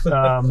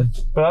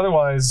 But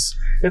otherwise,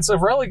 it's a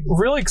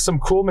really some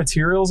cool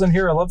materials in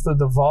here. I love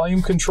the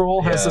volume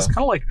control has this kind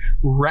of like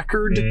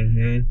record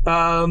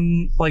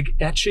like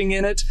etching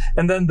in it,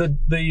 and then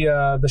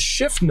the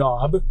shift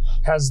knob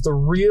has the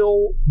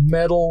real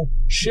metal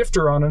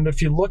shifter on it.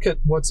 If you look at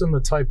what's in the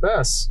Type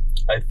S,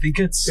 I think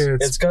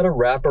it's got a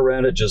wrap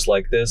around it just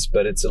like this,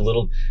 but it's a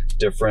little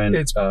different.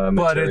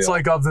 But it's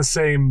like of the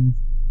same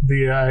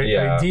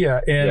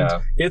idea,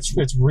 and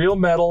it's real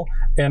metal,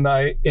 and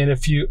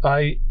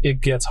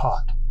it gets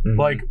hot,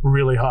 like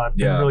really hot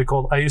and really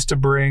cold.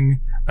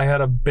 I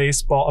had a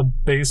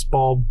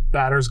baseball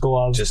batter's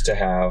glove just to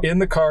have in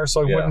the car,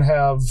 so I wouldn't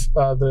have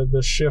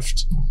the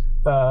shift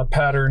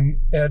pattern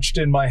etched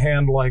in my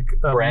hand like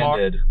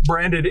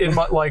branded in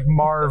my, like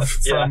Marv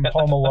from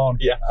Home Alone.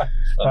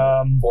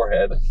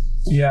 Forehead.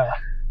 Yeah.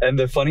 And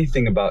the funny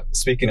thing about,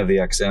 speaking of the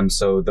XM,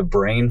 so the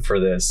brain for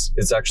this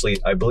is actually,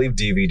 I believe,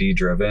 DVD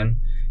driven.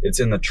 It's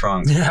in the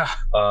trunk,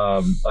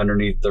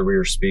 underneath the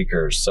rear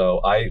speakers. So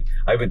I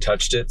haven't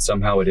touched it.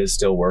 Somehow it is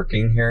still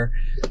working here.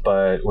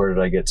 But where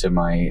did I get to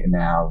my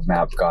nav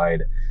map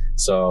guide?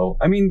 So,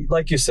 I mean,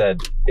 like you said,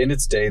 in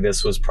its day,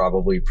 this was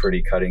probably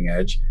pretty cutting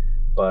edge.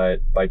 But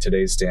by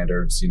today's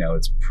standards,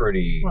 it's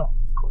pretty... Well,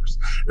 of course.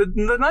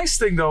 The nice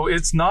thing, though,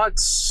 it's not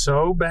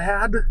so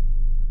bad.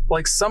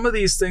 Like some of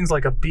these things,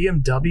 like a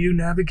BMW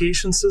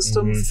navigation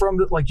system,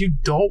 you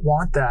don't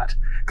want that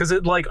because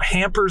it like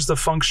hampers the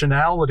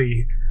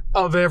functionality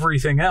of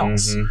everything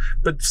else.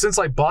 But since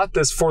I bought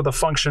this for the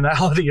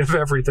functionality of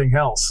everything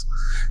else,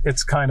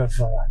 it's kind of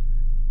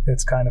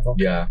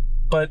okay. Yeah.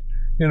 But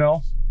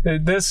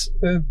this.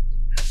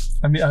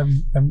 I mean,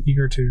 I'm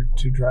eager to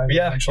drive it.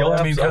 Yeah, I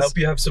hope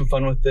you have some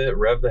fun with it.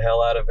 Rev the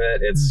hell out of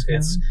it.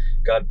 It's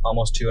got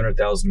almost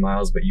 200,000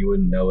 miles, but you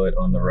wouldn't know it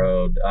on the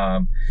road.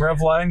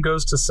 Rev line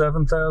goes to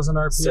 7,000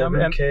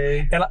 RPM.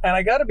 7K. And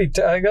I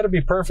gotta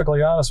be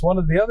perfectly honest. One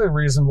of the other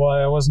reason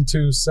why I wasn't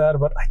too sad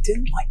about it, I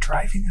didn't like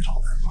driving it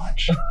all that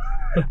much.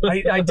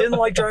 I didn't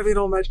like driving it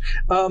all much.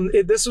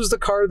 This was the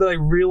car that I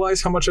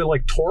realized how much I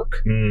like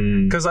torque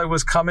because I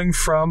was coming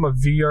from a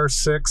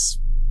VR6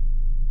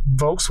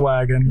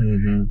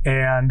 Volkswagen,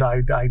 and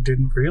I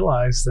didn't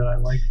realize that I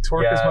like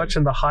torque as much.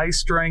 And the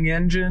high-strung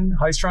engine,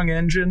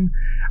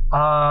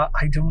 I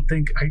don't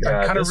think I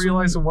kind of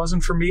realized it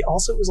wasn't for me.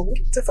 Also, it was a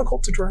little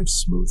difficult to drive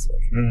smoothly.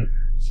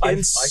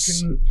 I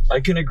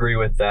can agree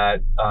with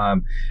that.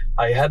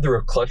 I had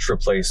the clutch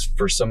replaced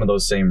for some of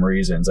those same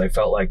reasons. I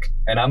felt like,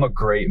 and I'm a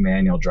great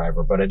manual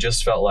driver, but I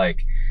just felt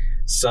like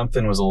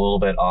something was a little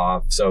bit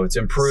off. So it's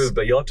improved,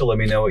 but you'll have to let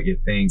me know what you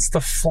think. It's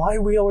the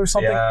flywheel or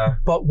something. Yeah.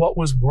 But what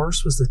was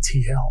worse was the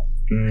TL.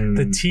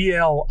 The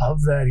TL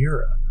of that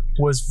era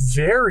was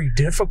very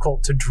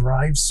difficult to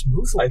drive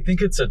smoothly. I think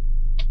it's a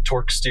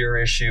torque steer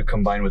issue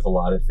combined with a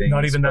lot of things.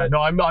 Not even that. No,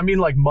 I mean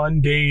like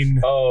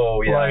mundane.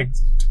 Oh, yeah. Like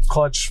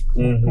clutch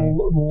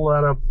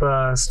let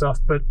up stuff.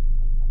 But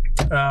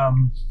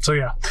so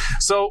yeah.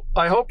 So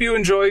I hope you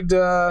enjoyed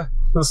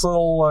this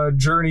little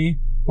journey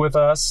with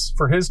us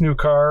for his new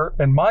car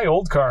and my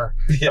old car.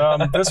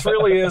 This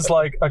really is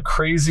like a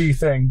crazy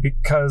thing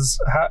because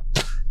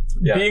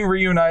being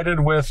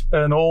reunited with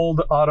an old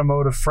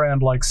automotive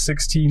friend like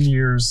 16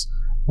 years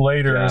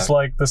later is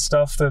like the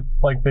stuff that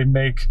like they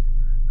make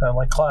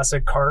like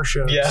classic car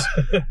shows.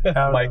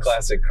 My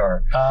classic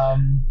car.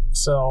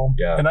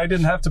 And I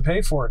didn't have to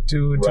pay for it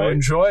to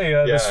enjoy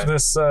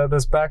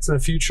this Back to the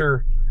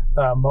Future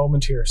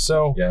moment here.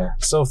 So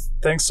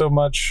thanks so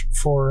much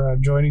for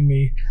joining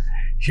me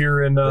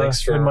here in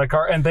my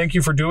car, and thank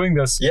you for doing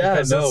this.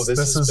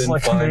 This has been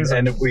like fun,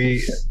 amazing. And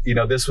we,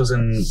 this was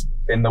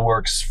in the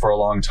works for a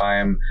long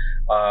time,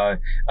 and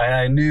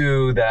I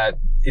knew that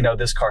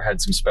this car had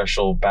some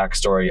special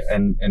backstory,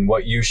 and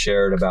what you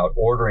shared about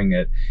ordering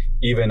it.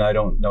 Even I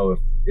don't know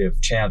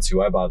if Chance,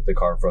 who I bought the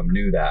car from,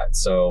 knew that.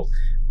 So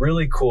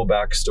really cool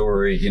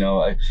backstory.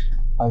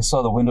 I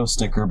saw the window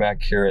sticker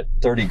back here at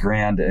 30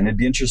 grand, and it'd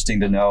be interesting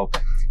to know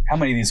how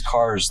many of these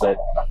cars that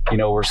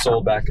were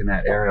sold back in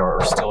that area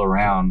are still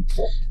around.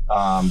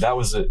 That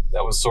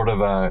was sort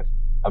of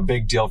a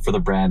big deal for the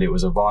brand. It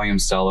was a volume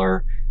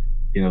seller.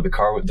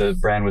 The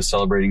brand was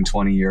celebrating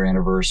 20-year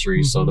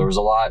anniversary, so there was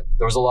a lot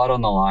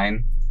on the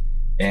line,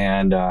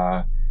 and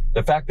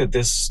the fact that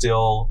this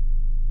still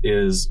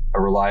is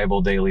a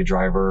reliable daily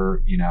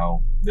driver,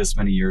 this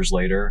many years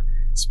later,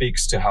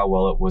 speaks to how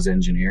well it was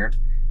engineered.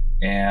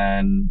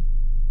 And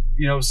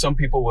some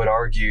people would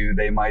argue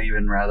they might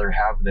even rather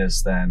have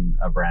this than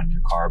a brand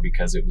new car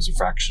because it was a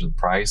fraction of the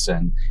price,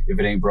 and if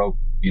it ain't broke,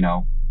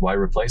 why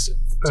replace it?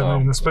 So, I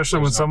mean, especially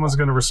when someone's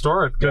going to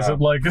restore it, because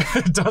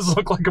it does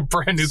look like a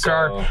brand new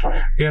car.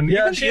 And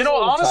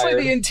honestly,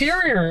 the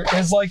interior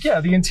is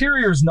the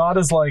interior is not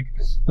as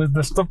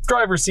the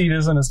driver's seat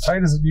isn't as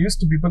tight as it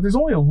used to be, but there's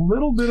only a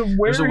little bit of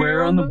wear. There's a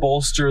wear on the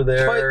bolster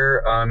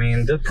there. I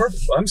mean,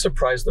 I'm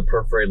surprised the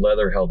perforated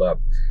leather held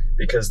up,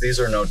 because these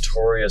are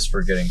notorious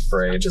for getting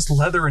frayed. Just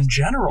leather in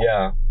general.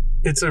 Yeah.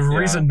 It's a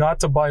reason not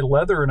to buy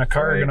leather in a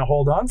car you're going to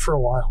hold on for a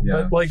while.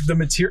 Yeah. But the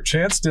material,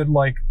 Chance did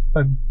I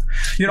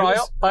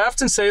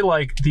often say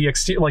the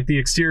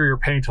exterior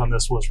paint on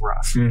this was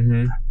rough.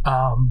 Mm-hmm.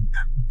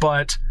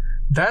 But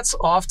that's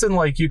often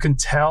you can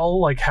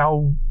tell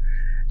how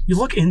you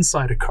look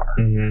inside a car,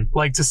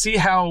 to see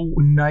how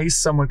nice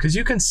someone, because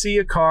you can see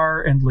a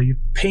car and the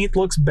paint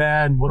looks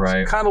bad and looks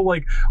kind of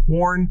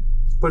worn,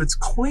 but it's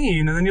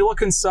clean, and then you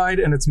look inside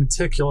and it's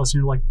meticulous, and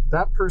you're like,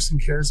 that person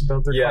cares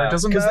about their car. It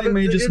doesn't matter. Because they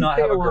may just not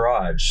have a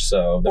garage,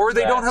 or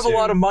they don't have a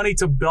lot of money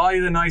to buy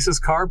the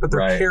nicest car, but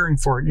they're caring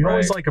for it. You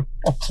always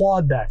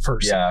applaud that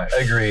person. Yeah,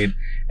 agreed.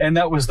 And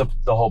that was the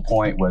whole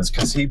point, was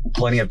because he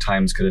plenty of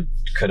times could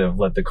have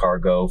let the car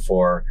go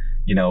for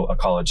a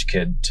college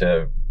kid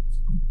to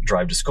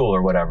drive to school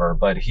or whatever,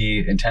 but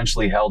he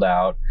intentionally held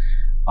out.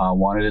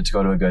 Wanted it to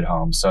go to a good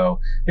home. So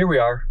here we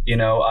are.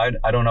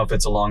 I don't know if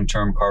it's a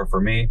long-term car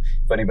for me.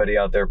 If anybody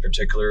out there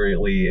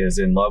particularly is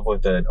in love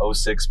with an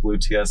 06 blue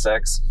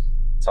TSX,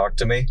 talk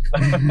to me.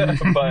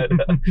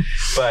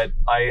 but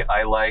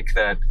I like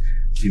that,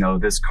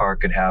 this car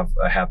could have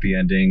a happy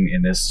ending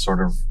in this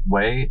sort of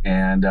way.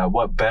 And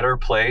what better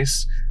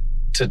place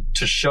to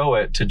show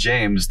it to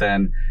James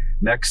than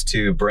next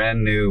to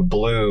brand new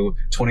blue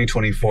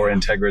 2024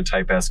 Integra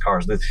Type S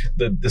cars.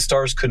 The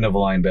stars couldn't have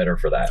aligned better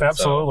for that.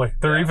 Absolutely. So,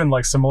 they're even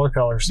similar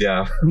colors.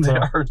 Yeah, they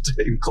are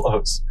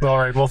close. All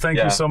right. Well, thank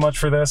you so much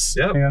for this.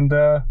 Yep. And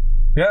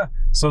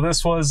so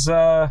this was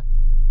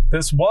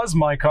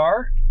my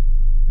car,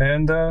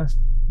 and now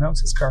it's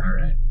his car. All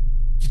right.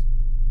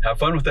 Have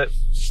fun with it.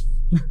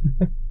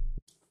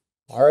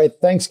 All right.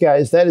 Thanks,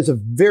 guys. That is a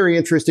very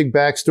interesting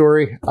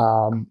backstory.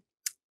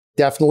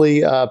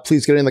 Definitely,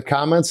 please get in the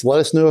comments. Let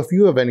us know if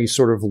you have any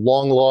sort of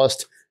long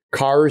lost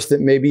cars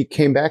that maybe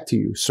came back to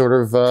you, sort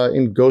of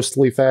in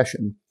ghostly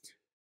fashion.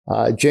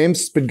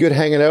 James, it's been good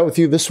hanging out with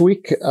you this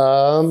week.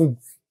 You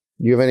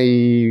have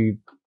any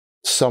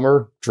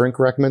summer drink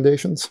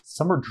recommendations?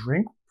 Summer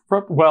drink?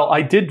 Well,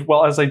 I did.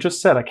 Well, as I just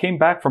said, I came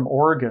back from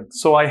Oregon,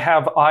 so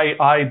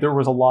there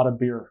was a lot of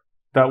beer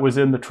that was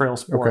in the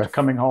TrailSport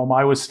coming home.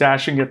 I was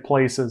stashing at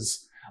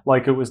places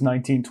like it was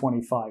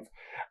 1925.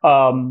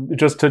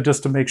 Just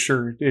to make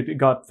sure it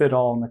got fit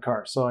all in the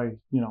car. So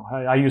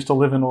I used to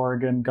live in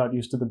Oregon, got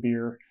used to the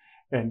beer,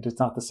 and it's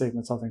not the same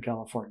in Southern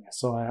California.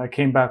 So I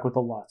came back with a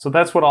lot. So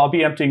that's what I'll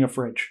be emptying a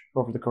fridge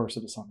over the course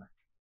of the summer.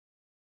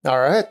 All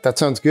right. That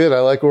sounds good.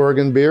 I like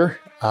Oregon beer.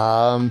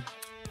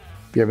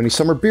 If you have any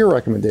summer beer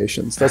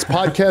recommendations, that's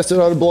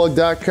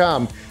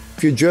podcast@autoblog.com.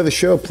 If you enjoy the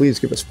show, please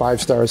give us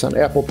 5 stars on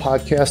Apple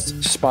Podcasts,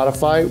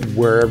 Spotify,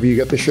 wherever you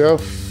get the show.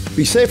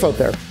 Be safe out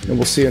there, and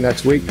we'll see you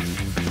next week.